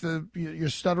 6, your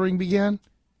stuttering began?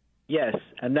 Yes,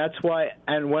 and that's why,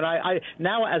 and when I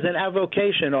now as an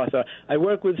avocation author, I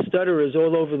work with stutterers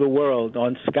all over the world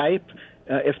on Skype.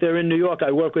 If they're in New York,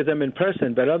 I work with them in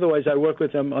person, but otherwise I work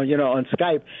with them, on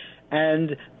Skype.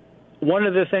 And one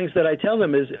of the things that I tell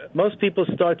them is most people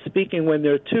start speaking when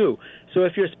they're 2. So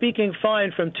if you're speaking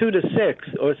fine from 2 to 6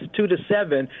 or 2 to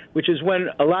 7, which is when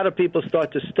a lot of people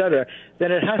start to stutter,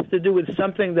 then it has to do with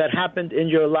something that happened in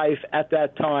your life at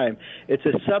that time. It's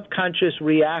a subconscious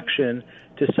reaction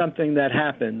to something that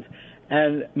happened.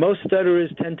 And most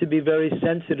stutterers tend to be very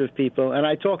sensitive people, and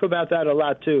I talk about that a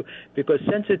lot too, because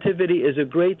sensitivity is a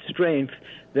great strength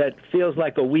that feels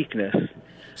like a weakness.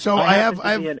 So I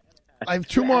have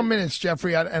 2 more minutes,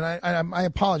 Jeffrey, and I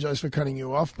apologize for cutting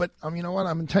you off, but you know what?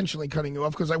 I'm intentionally cutting you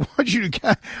off because I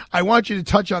want you to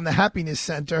touch on the Happiness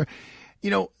Center.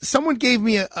 Someone gave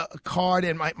me a card,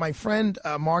 and my friend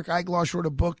Mark Eiglosh wrote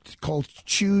a book called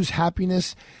Choose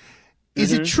Happiness.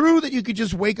 Is it true that you could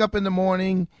just wake up in the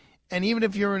morning, and even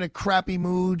if you're in a crappy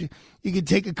mood, you could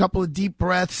take a couple of deep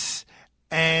breaths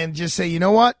and just say, you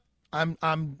know what? I'm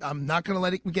not going to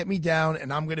let it get me down,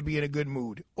 and I'm going to be in a good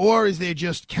mood? Or is there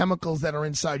just chemicals that are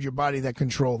inside your body that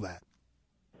control that?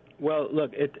 Well,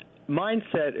 look,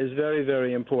 mindset is very,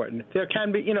 very important. There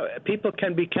can be, people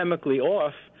can be chemically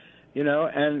off,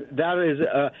 and that is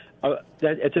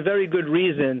it's a very good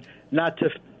reason not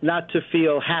to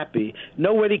feel happy.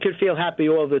 Nobody could feel happy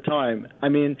all the time. I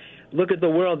mean, look at the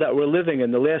world that we're living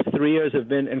in. The last 3 years have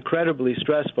been incredibly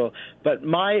stressful. But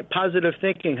my positive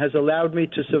thinking has allowed me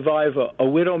to survive a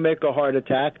widowmaker heart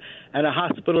attack and a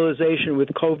hospitalization with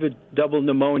COVID double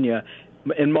pneumonia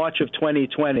in March of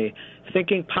 2020.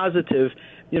 Thinking positive,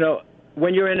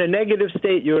 when you're in a negative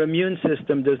state, your immune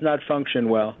system does not function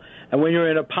well. And when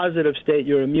you're in a positive state,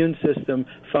 your immune system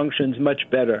functions much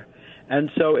better. And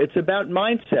so it's about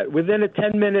mindset. Within a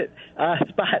 10-minute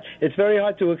spot, it's very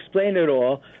hard to explain it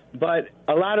all, but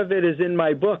a lot of it is in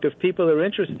my book. If people are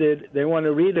interested, they want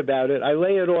to read about it, I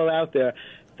lay it all out there.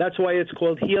 That's why it's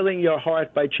called Healing Your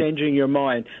Heart by Changing Your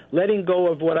Mind, letting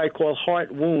go of what I call heart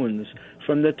wounds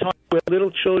from the time where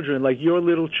little children, like your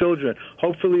little children,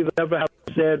 hopefully they'll never have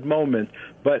a sad moment,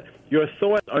 but your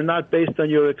thoughts are not based on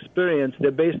your experience,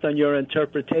 they're based on your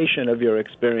interpretation of your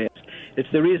experience. It's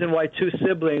the reason why 2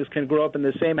 siblings can grow up in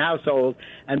the same household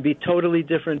and be totally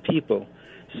different people.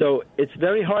 So it's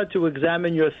very hard to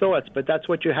examine your thoughts, but that's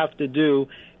what you have to do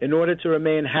in order to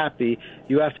remain happy.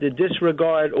 You have to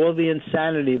disregard all the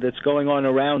insanity that's going on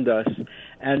around us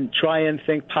and try and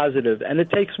think positive. And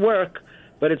it takes work,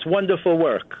 but it's wonderful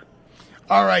work.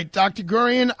 All right, Dr.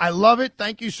 Gurian, I love it.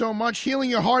 Thank you so much. Healing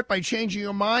Your Heart by Changing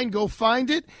Your Mind. Go find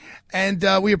it. And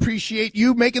we appreciate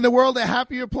you making the world a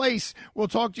happier place. We'll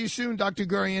talk to you soon, Dr.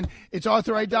 Gurian. It's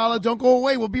Arthur Aidala. Don't go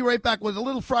away. We'll be right back with a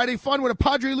little Friday fun with a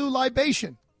Padre Lou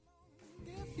libation.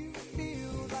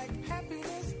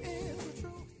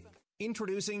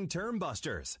 Introducing Term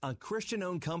Busters, a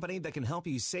Christian-owned company that can help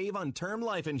you save on term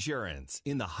life insurance.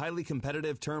 In the highly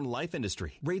competitive term life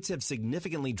industry, rates have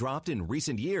significantly dropped in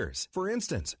recent years. For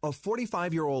instance, a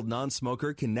 45-year-old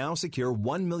non-smoker can now secure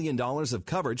 $1 million of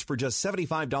coverage for just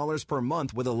 $75 per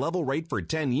month with a level rate for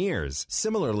 10 years.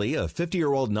 Similarly, a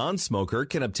 50-year-old non-smoker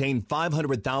can obtain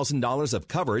 $500,000 of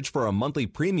coverage for a monthly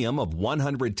premium of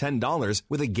 $110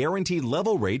 with a guaranteed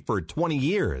level rate for 20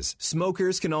 years.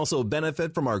 Smokers can also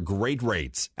benefit from our great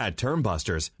rates. At Term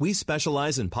Busters, we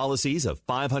specialize in policies of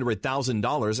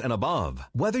 $500,000 and above.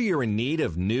 Whether you're in need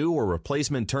of new or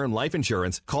replacement term life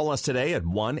insurance, call us today at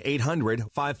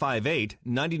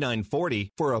 1-800-558-9940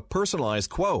 for a personalized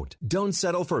quote. Don't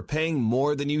settle for paying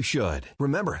more than you should.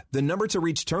 Remember, the number to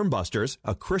reach Term Busters,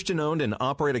 a Christian-owned and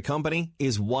operated company,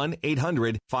 is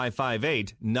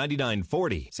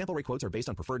 1-800-558-9940. Sample rate quotes are based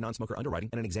on preferred non-smoker underwriting,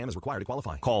 and an exam is required to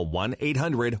qualify. Call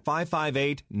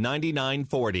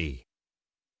 1-800-558-9940.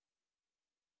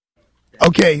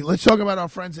 Okay, let's talk about our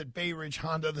friends at Bay Ridge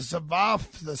Honda. The Sabah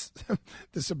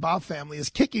family is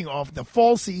kicking off the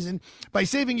fall season by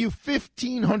saving you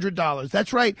 $1,500.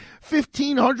 That's right,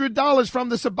 $1,500 from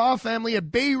the Sabah family at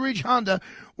Bay Ridge Honda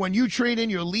when you trade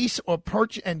in your lease or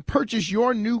purchase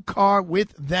your new car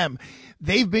with them.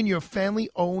 They've been your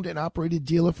family-owned and operated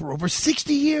dealer for over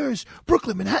 60 years.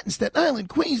 Brooklyn, Manhattan, Staten Island,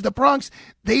 Queens, the Bronx.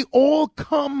 They all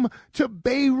come to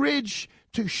Bay Ridge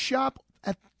to shop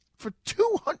for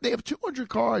 200. They have 200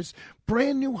 cars,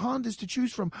 brand new Hondas to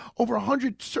choose from, over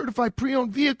 100 certified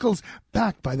pre-owned vehicles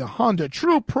backed by the Honda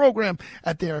True program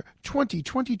at their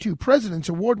 2022 President's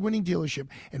Award-winning dealership.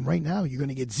 And right now, you're going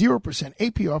to get 0%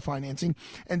 APR financing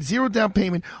and 0 down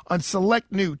payment on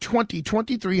select new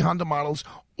 2023 Honda models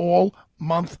all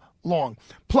month long.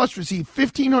 Plus, receive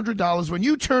 $1,500 when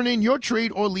you turn in your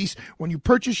trade or lease when you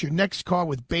purchase your next car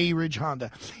with Bay Ridge Honda.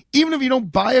 Even if you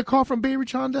don't buy a car from Bay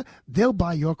Ridge Honda, they'll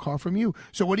buy your car from you.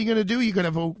 So what are you going to do? You're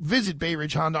going to visit Bay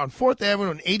Ridge Honda on 4th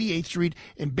Avenue and 88th Street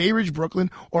in Bay Ridge,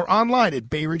 Brooklyn, or online at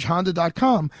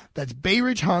BayRidgeHonda.com. That's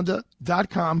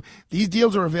BayRidgeHonda.com. These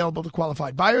deals are available to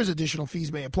qualified buyers. Additional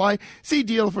fees may apply. See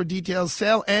deal for details.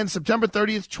 Sale ends September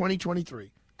 30th,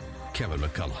 2023. Kevin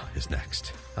McCullough is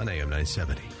next on AM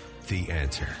 970. The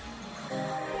Answer.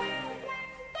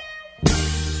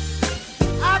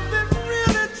 I've been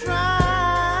really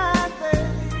trying,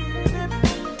 baby.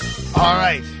 All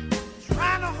right.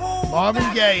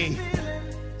 Marvin Gaye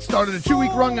started a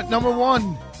 2-week run at number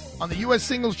 1 on the U.S.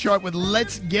 singles chart with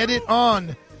Let's Get It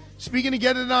On. Speaking of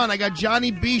Get It On, I got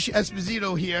Johnny Beach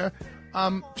Esposito here.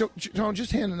 John,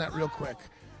 just handing that real quick.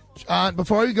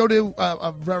 Before we go to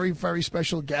a very, very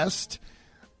special guest,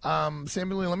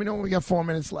 Samuel, let me know when we got 4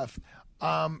 minutes left.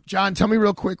 John, tell me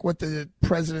real quick what the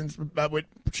what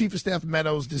Chief of Staff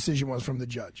Meadows' decision was from the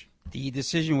judge. The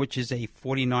decision, which is a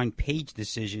 49-page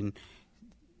decision,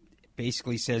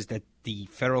 basically says that the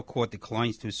federal court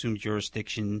declines to assume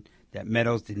jurisdiction, that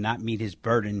Meadows did not meet his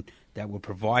burden that would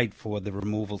provide for the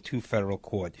removal to federal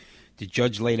court. The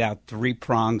judge laid out 3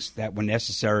 prongs that were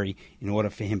necessary in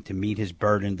order for him to meet his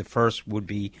burden. The first would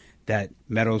be that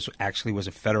Meadows actually was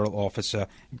a federal officer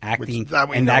acting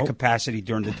in that capacity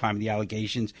during the time of the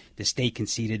allegations. The state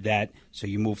conceded that, so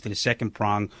you move to the second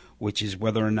prong, which is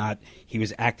whether or not he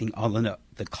was acting under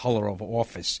the color of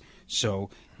office.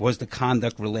 So was the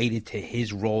conduct related to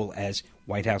his role as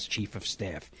White House Chief of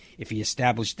Staff? If he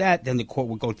established that, then the court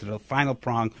would go to the final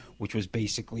prong, which was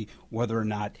basically whether or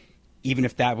not, even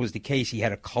if that was the case, he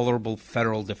had a colorable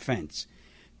federal defense.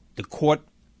 The court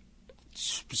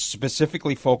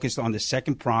specifically focused on the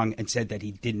second prong and said that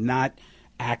he did not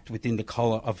act within the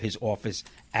color of his office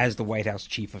as the White House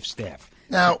Chief of Staff.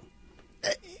 Now,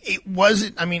 it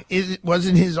wasn't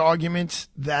his argument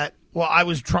that, well, I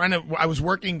was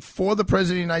working for the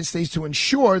President of the United States to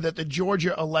ensure that the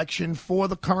Georgia election for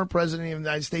the current President of the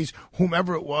United States,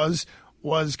 whomever it was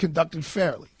conducted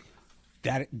fairly.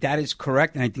 That is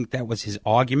correct, and I think that was his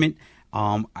argument.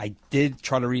 I did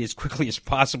try to read as quickly as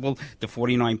possible the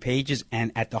 49 pages,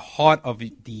 and at the heart of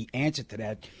the answer to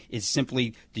that is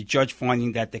simply the judge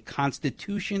finding that the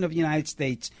Constitution of the United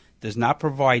States does not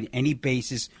provide any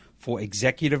basis for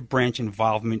executive branch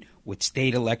involvement with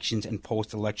state elections and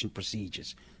post-election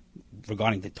procedures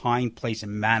regarding the time, place,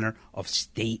 and manner of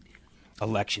state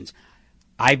elections.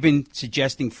 I've been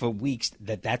suggesting for weeks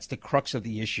that that's the crux of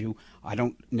the issue. I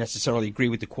don't necessarily agree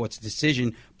with the court's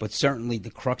decision, but certainly the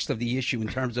crux of the issue in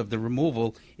terms of the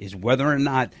removal is whether or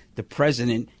not the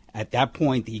president, at that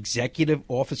point, the executive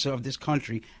officer of this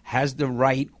country, has the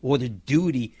right or the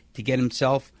duty to get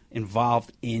himself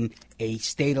involved in a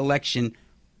state election.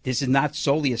 This is not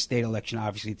solely a state election,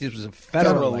 obviously. This was a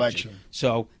federal election.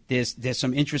 So there's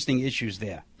some interesting issues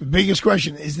there. The biggest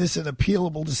question, is this an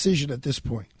appealable decision at this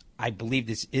point? I believe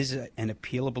this is an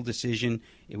appealable decision.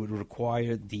 It would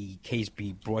require the case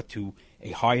be brought to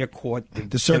a higher court. The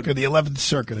 11th Circuit. The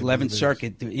 11th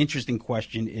Circuit. The interesting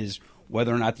question is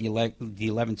whether or not the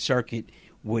 11th Circuit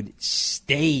would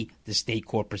stay the state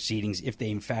court proceedings if they,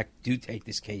 in fact, do take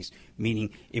this case, meaning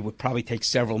it would probably take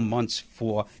several months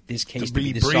for this case to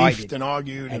be decided. Briefed and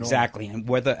argued. Exactly, and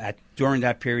whether during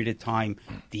that period of time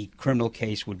the criminal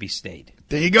case would be stayed.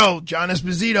 There you go, John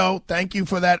Esposito. Thank you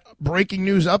for that breaking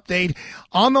news update.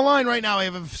 On the line right now, I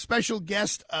have a special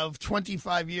guest of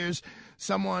 25 years,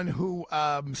 someone who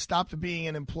stopped being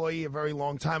an employee a very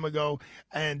long time ago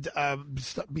and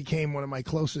became one of my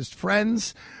closest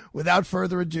friends. Without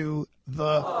further ado,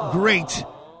 the great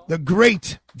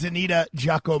Danita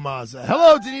Giacomazza.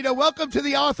 Hello, Danita. Welcome to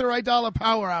the Arthur Aidala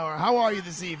Power Hour. How are you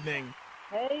this evening?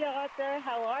 Hey, Arthur.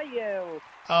 How are you?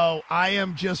 Oh, I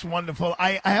am just wonderful.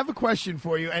 I have a question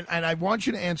for you, and I want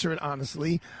you to answer it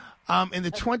honestly. In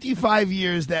the 25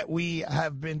 years that we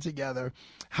have been together,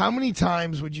 how many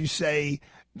times would you say,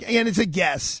 and it's a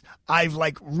guess, I've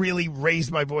really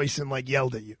raised my voice and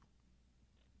yelled at you?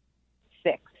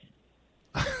 6.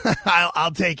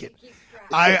 I'll take it.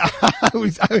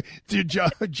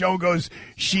 Joe goes,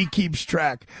 she keeps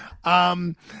track.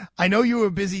 I know you were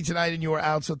busy tonight and you were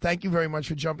out, so thank you very much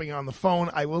for jumping on the phone.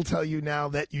 I will tell you now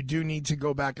that you do need to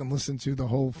go back and listen to the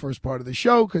whole first part of the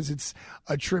show because it's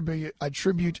a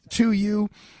tribute to you.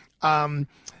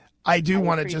 I do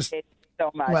want to just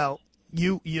so much. Well,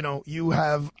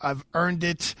 I've earned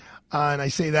it, and I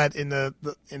say that in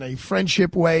a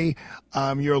friendship way.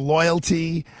 Your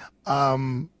loyalty,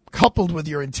 coupled with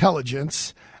your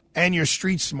intelligence and your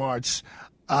street smarts,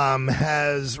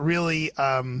 has really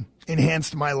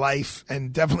enhanced my life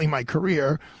and definitely my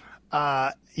career.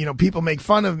 People make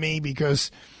fun of me because,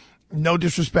 no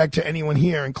disrespect to anyone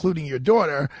here, including your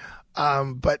daughter,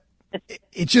 but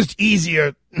it's just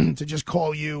easier to just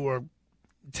call you or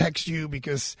text you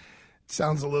because it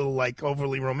sounds a little like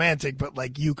overly romantic, but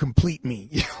like you complete me.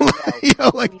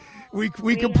 Like we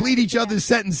complete each other's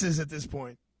sentences at this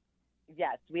point.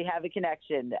 Yes, we have a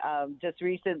connection. Just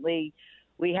recently,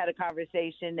 we had a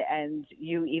conversation, and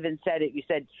you even said it. You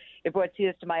said it brought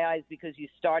tears to my eyes because you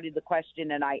started the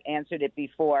question and I answered it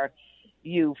before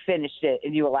you finished it,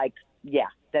 and you were like, yeah,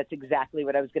 that's exactly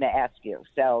what I was going to ask you.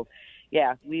 So,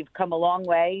 yeah, we've come a long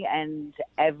way, and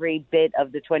every bit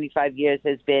of the 25 years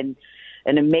has been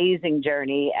an amazing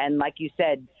journey. And like you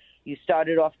said, you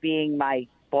started off being my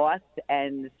boss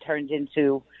and turned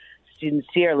into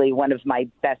sincerely one of my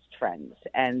best friends.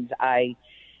 And I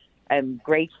am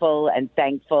grateful and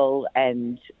thankful,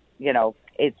 and,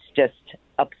 it's just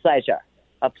a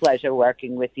pleasure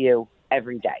working with you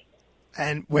every day.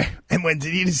 And when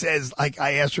Danita says, like,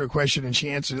 I asked her a question and she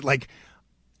answered it, like,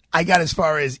 I got as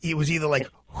far as it was either like,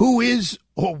 who is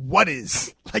or what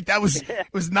is? Like, it was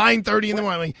 9:30 in the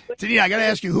morning. Like, Danita, I got to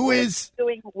ask you, who is?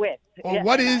 Doing with. Or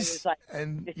what is?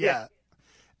 And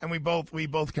we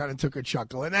both kind of took a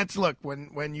chuckle. And that's, look,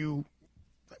 when you've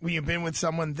been with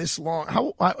someone this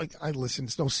long, I listen,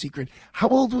 it's no secret. How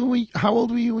old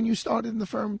were you when you started in the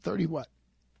firm? 30 what?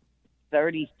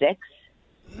 36.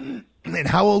 And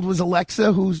how old was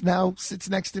Alexa, who's now sits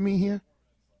next to me here?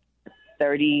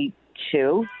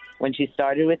 32 when she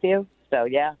started with you. So,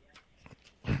 yeah.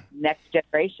 Next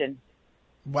generation.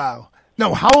 Wow.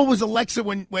 No, how old was Alexa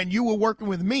when you were working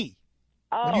with me?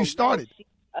 When you started?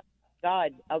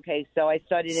 God. Okay, so I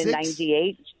started in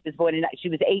 98. She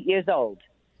was 8 years old.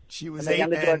 She was and 8. My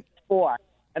younger daughter was 4.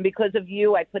 And because of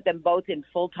you, I put them both in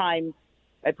full-time.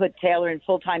 I put Taylor in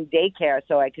full-time daycare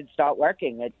so I could start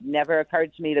working. It never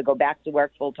occurred to me to go back to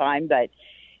work full-time, but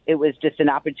it was just an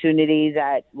opportunity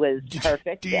that was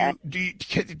perfect.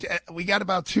 We got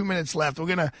about 2 minutes left. I'm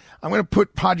gonna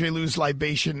put Padre Lou's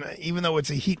libation, even though it's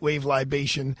a heat wave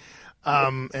libation,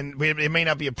 and it may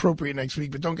not be appropriate next week.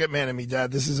 But don't get mad at me,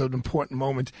 Dad. This is an important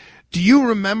moment. Do you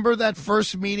remember that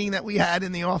first meeting that we had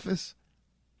in the office?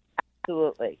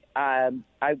 Absolutely. I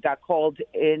got called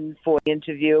in for the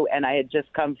interview, and I had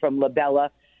just come from La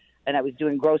Bella, and I was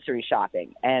doing grocery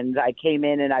shopping. And I came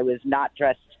in, and I was not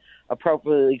dressed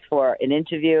appropriately for an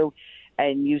interview.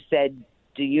 And you said,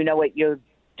 do you know what you're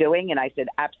doing? And I said,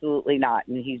 absolutely not.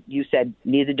 And you said,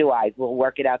 neither do I. We'll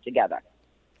work it out together.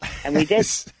 And we did.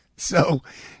 So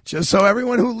just so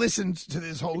everyone who listens to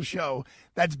this whole show,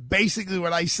 that's basically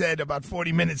what I said about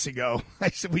 40 minutes ago. I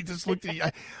said, we just looked at you.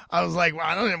 I was like, well,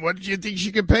 I don't know. What did you think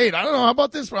she could pay? I don't know. How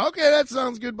about this one? Okay, that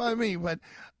sounds good by me. But,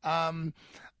 and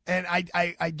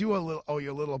I do owe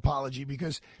you a little apology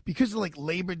because of like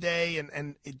Labor Day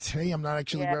and today I'm not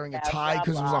actually wearing a tie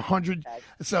because it was 100.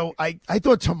 So I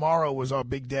thought tomorrow was our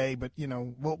big day, but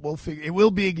we'll figure. It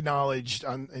will be acknowledged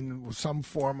in some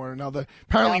form or another.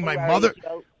 Apparently, my mother.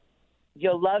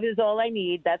 Your love is all I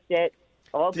need. That's it.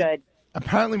 All good.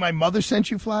 Apparently, my mother sent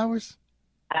you flowers?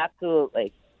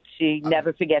 Absolutely. She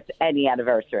never forgets any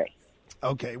anniversary.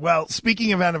 Okay. Well,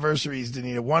 speaking of anniversaries,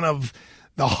 Danita, one of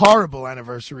the horrible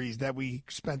anniversaries that we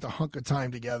spent a hunk of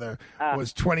time together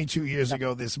was 22 years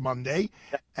ago this Monday.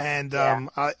 And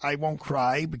I won't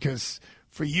cry because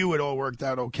for you it all worked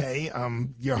out okay.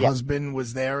 Your husband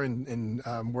was there in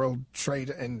World Trade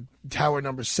and Tower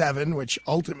number 7, which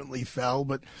ultimately fell,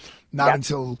 but not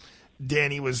until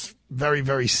Danny was very,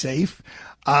 very safe.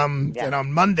 And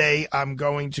on Monday, I'm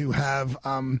going to have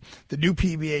the new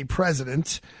PBA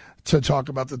president to talk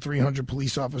about the 300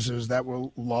 police officers that were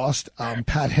lost,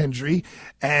 Pat Hendry.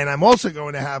 And I'm also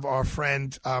going to have our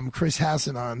friend Chris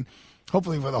Hassan on,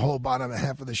 hopefully for the whole bottom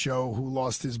half of the show, who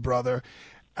lost his brother,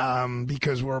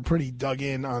 because we're pretty dug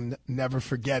in on never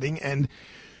forgetting. And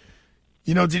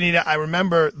Danita, I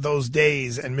remember those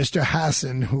days, and Mr.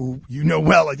 Hassan, who you know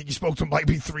well, I think you spoke to him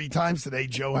maybe 3 times today,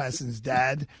 Joe Hassan's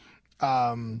dad.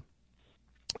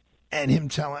 And him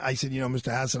telling, I said,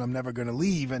 Mr. Hassan, I'm never going to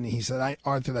leave. And he said,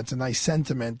 Arthur, that's a nice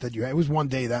sentiment that you had. It was one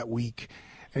day that week.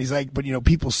 And he's like, but,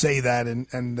 people say that and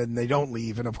then they don't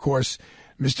leave. And, of course,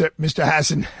 Mr.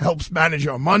 Hassan helps manage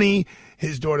our money.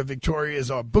 His daughter Victoria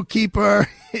is our bookkeeper.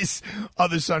 His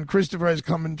other son, Christopher, has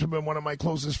come into be one of my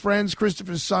closest friends.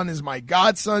 Christopher's son is my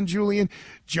godson, Julian.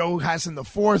 Joe Hassan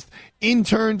IV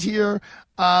interned here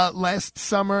last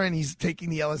summer, and he's taking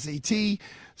the LSAT.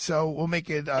 So we'll make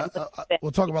it.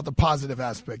 We'll talk about the positive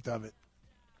aspect of it.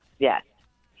 Yes.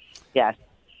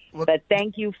 But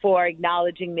thank you for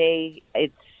acknowledging me.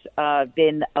 It's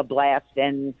been a blast,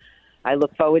 and I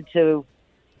look forward to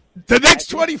the next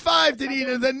 25,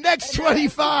 Danita. The next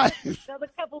 25. Another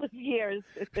couple of years.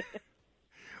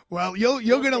 Well,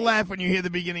 you're going to laugh when you hear the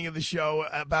beginning of the show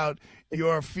about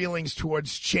your feelings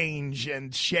towards change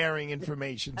and sharing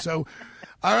information. So,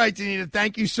 all right, Danita,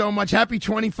 thank you so much. Happy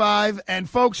 25. And,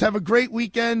 folks, have a great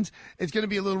weekend. It's going to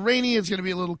be a little rainy. It's going to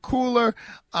be a little cooler.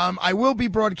 I will be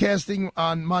broadcasting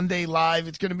on Monday live.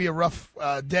 It's going to be a rough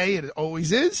day. It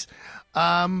always is.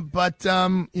 But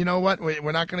you know what?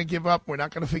 We're not going to give up. We're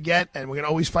not going to forget. And we're going to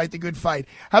always fight the good fight.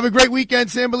 Have a great weekend,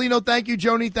 Sambolino. Thank you,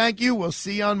 Joni. Thank you. We'll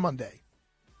see you on Monday.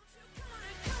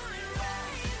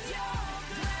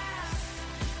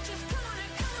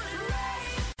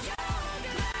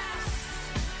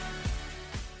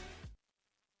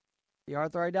 The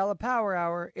Arthur Aidala Power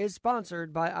Hour is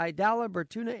sponsored by Aidala,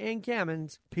 Bertuna, and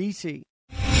Kamens, PC.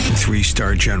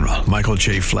 3-star General Michael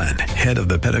J. Flynn, head of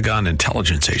the Pentagon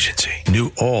Intelligence Agency, knew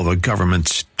all the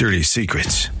government's dirty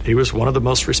secrets. He was one of the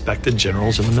most respected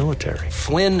generals in the military.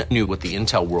 Flynn knew what the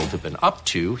intel world had been up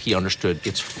to. He understood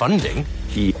its funding.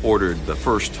 He ordered the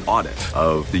first audit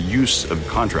of the use of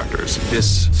contractors.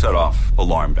 This set off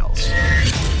alarm bells.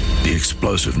 The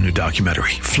explosive new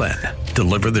documentary, Flynn,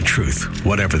 Deliver the Truth,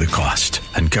 Whatever the Cost,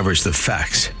 uncovers the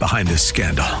facts behind this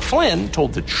scandal. Flynn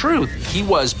told the truth. He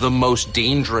was the most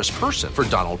dangerous person for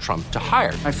Donald Trump to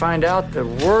hire. I find out the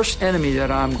worst enemy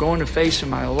that I'm going to face in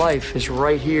my life is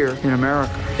right here in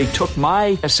America. They took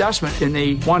my assessment and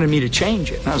they wanted me to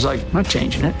change it. And I was like, I'm not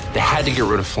changing it. They had to get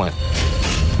rid of Flynn.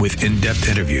 With in-depth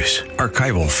interviews,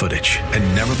 archival footage,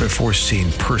 and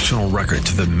never-before-seen personal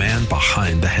records of the man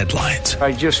behind the headlines.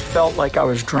 I just felt like I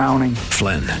was drowning.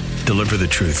 Flynn, Deliver the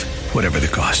Truth, Whatever the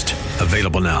Cost.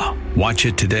 Available now. Watch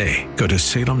it today. Go to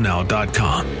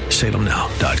salemnow.com.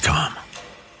 salemnow.com.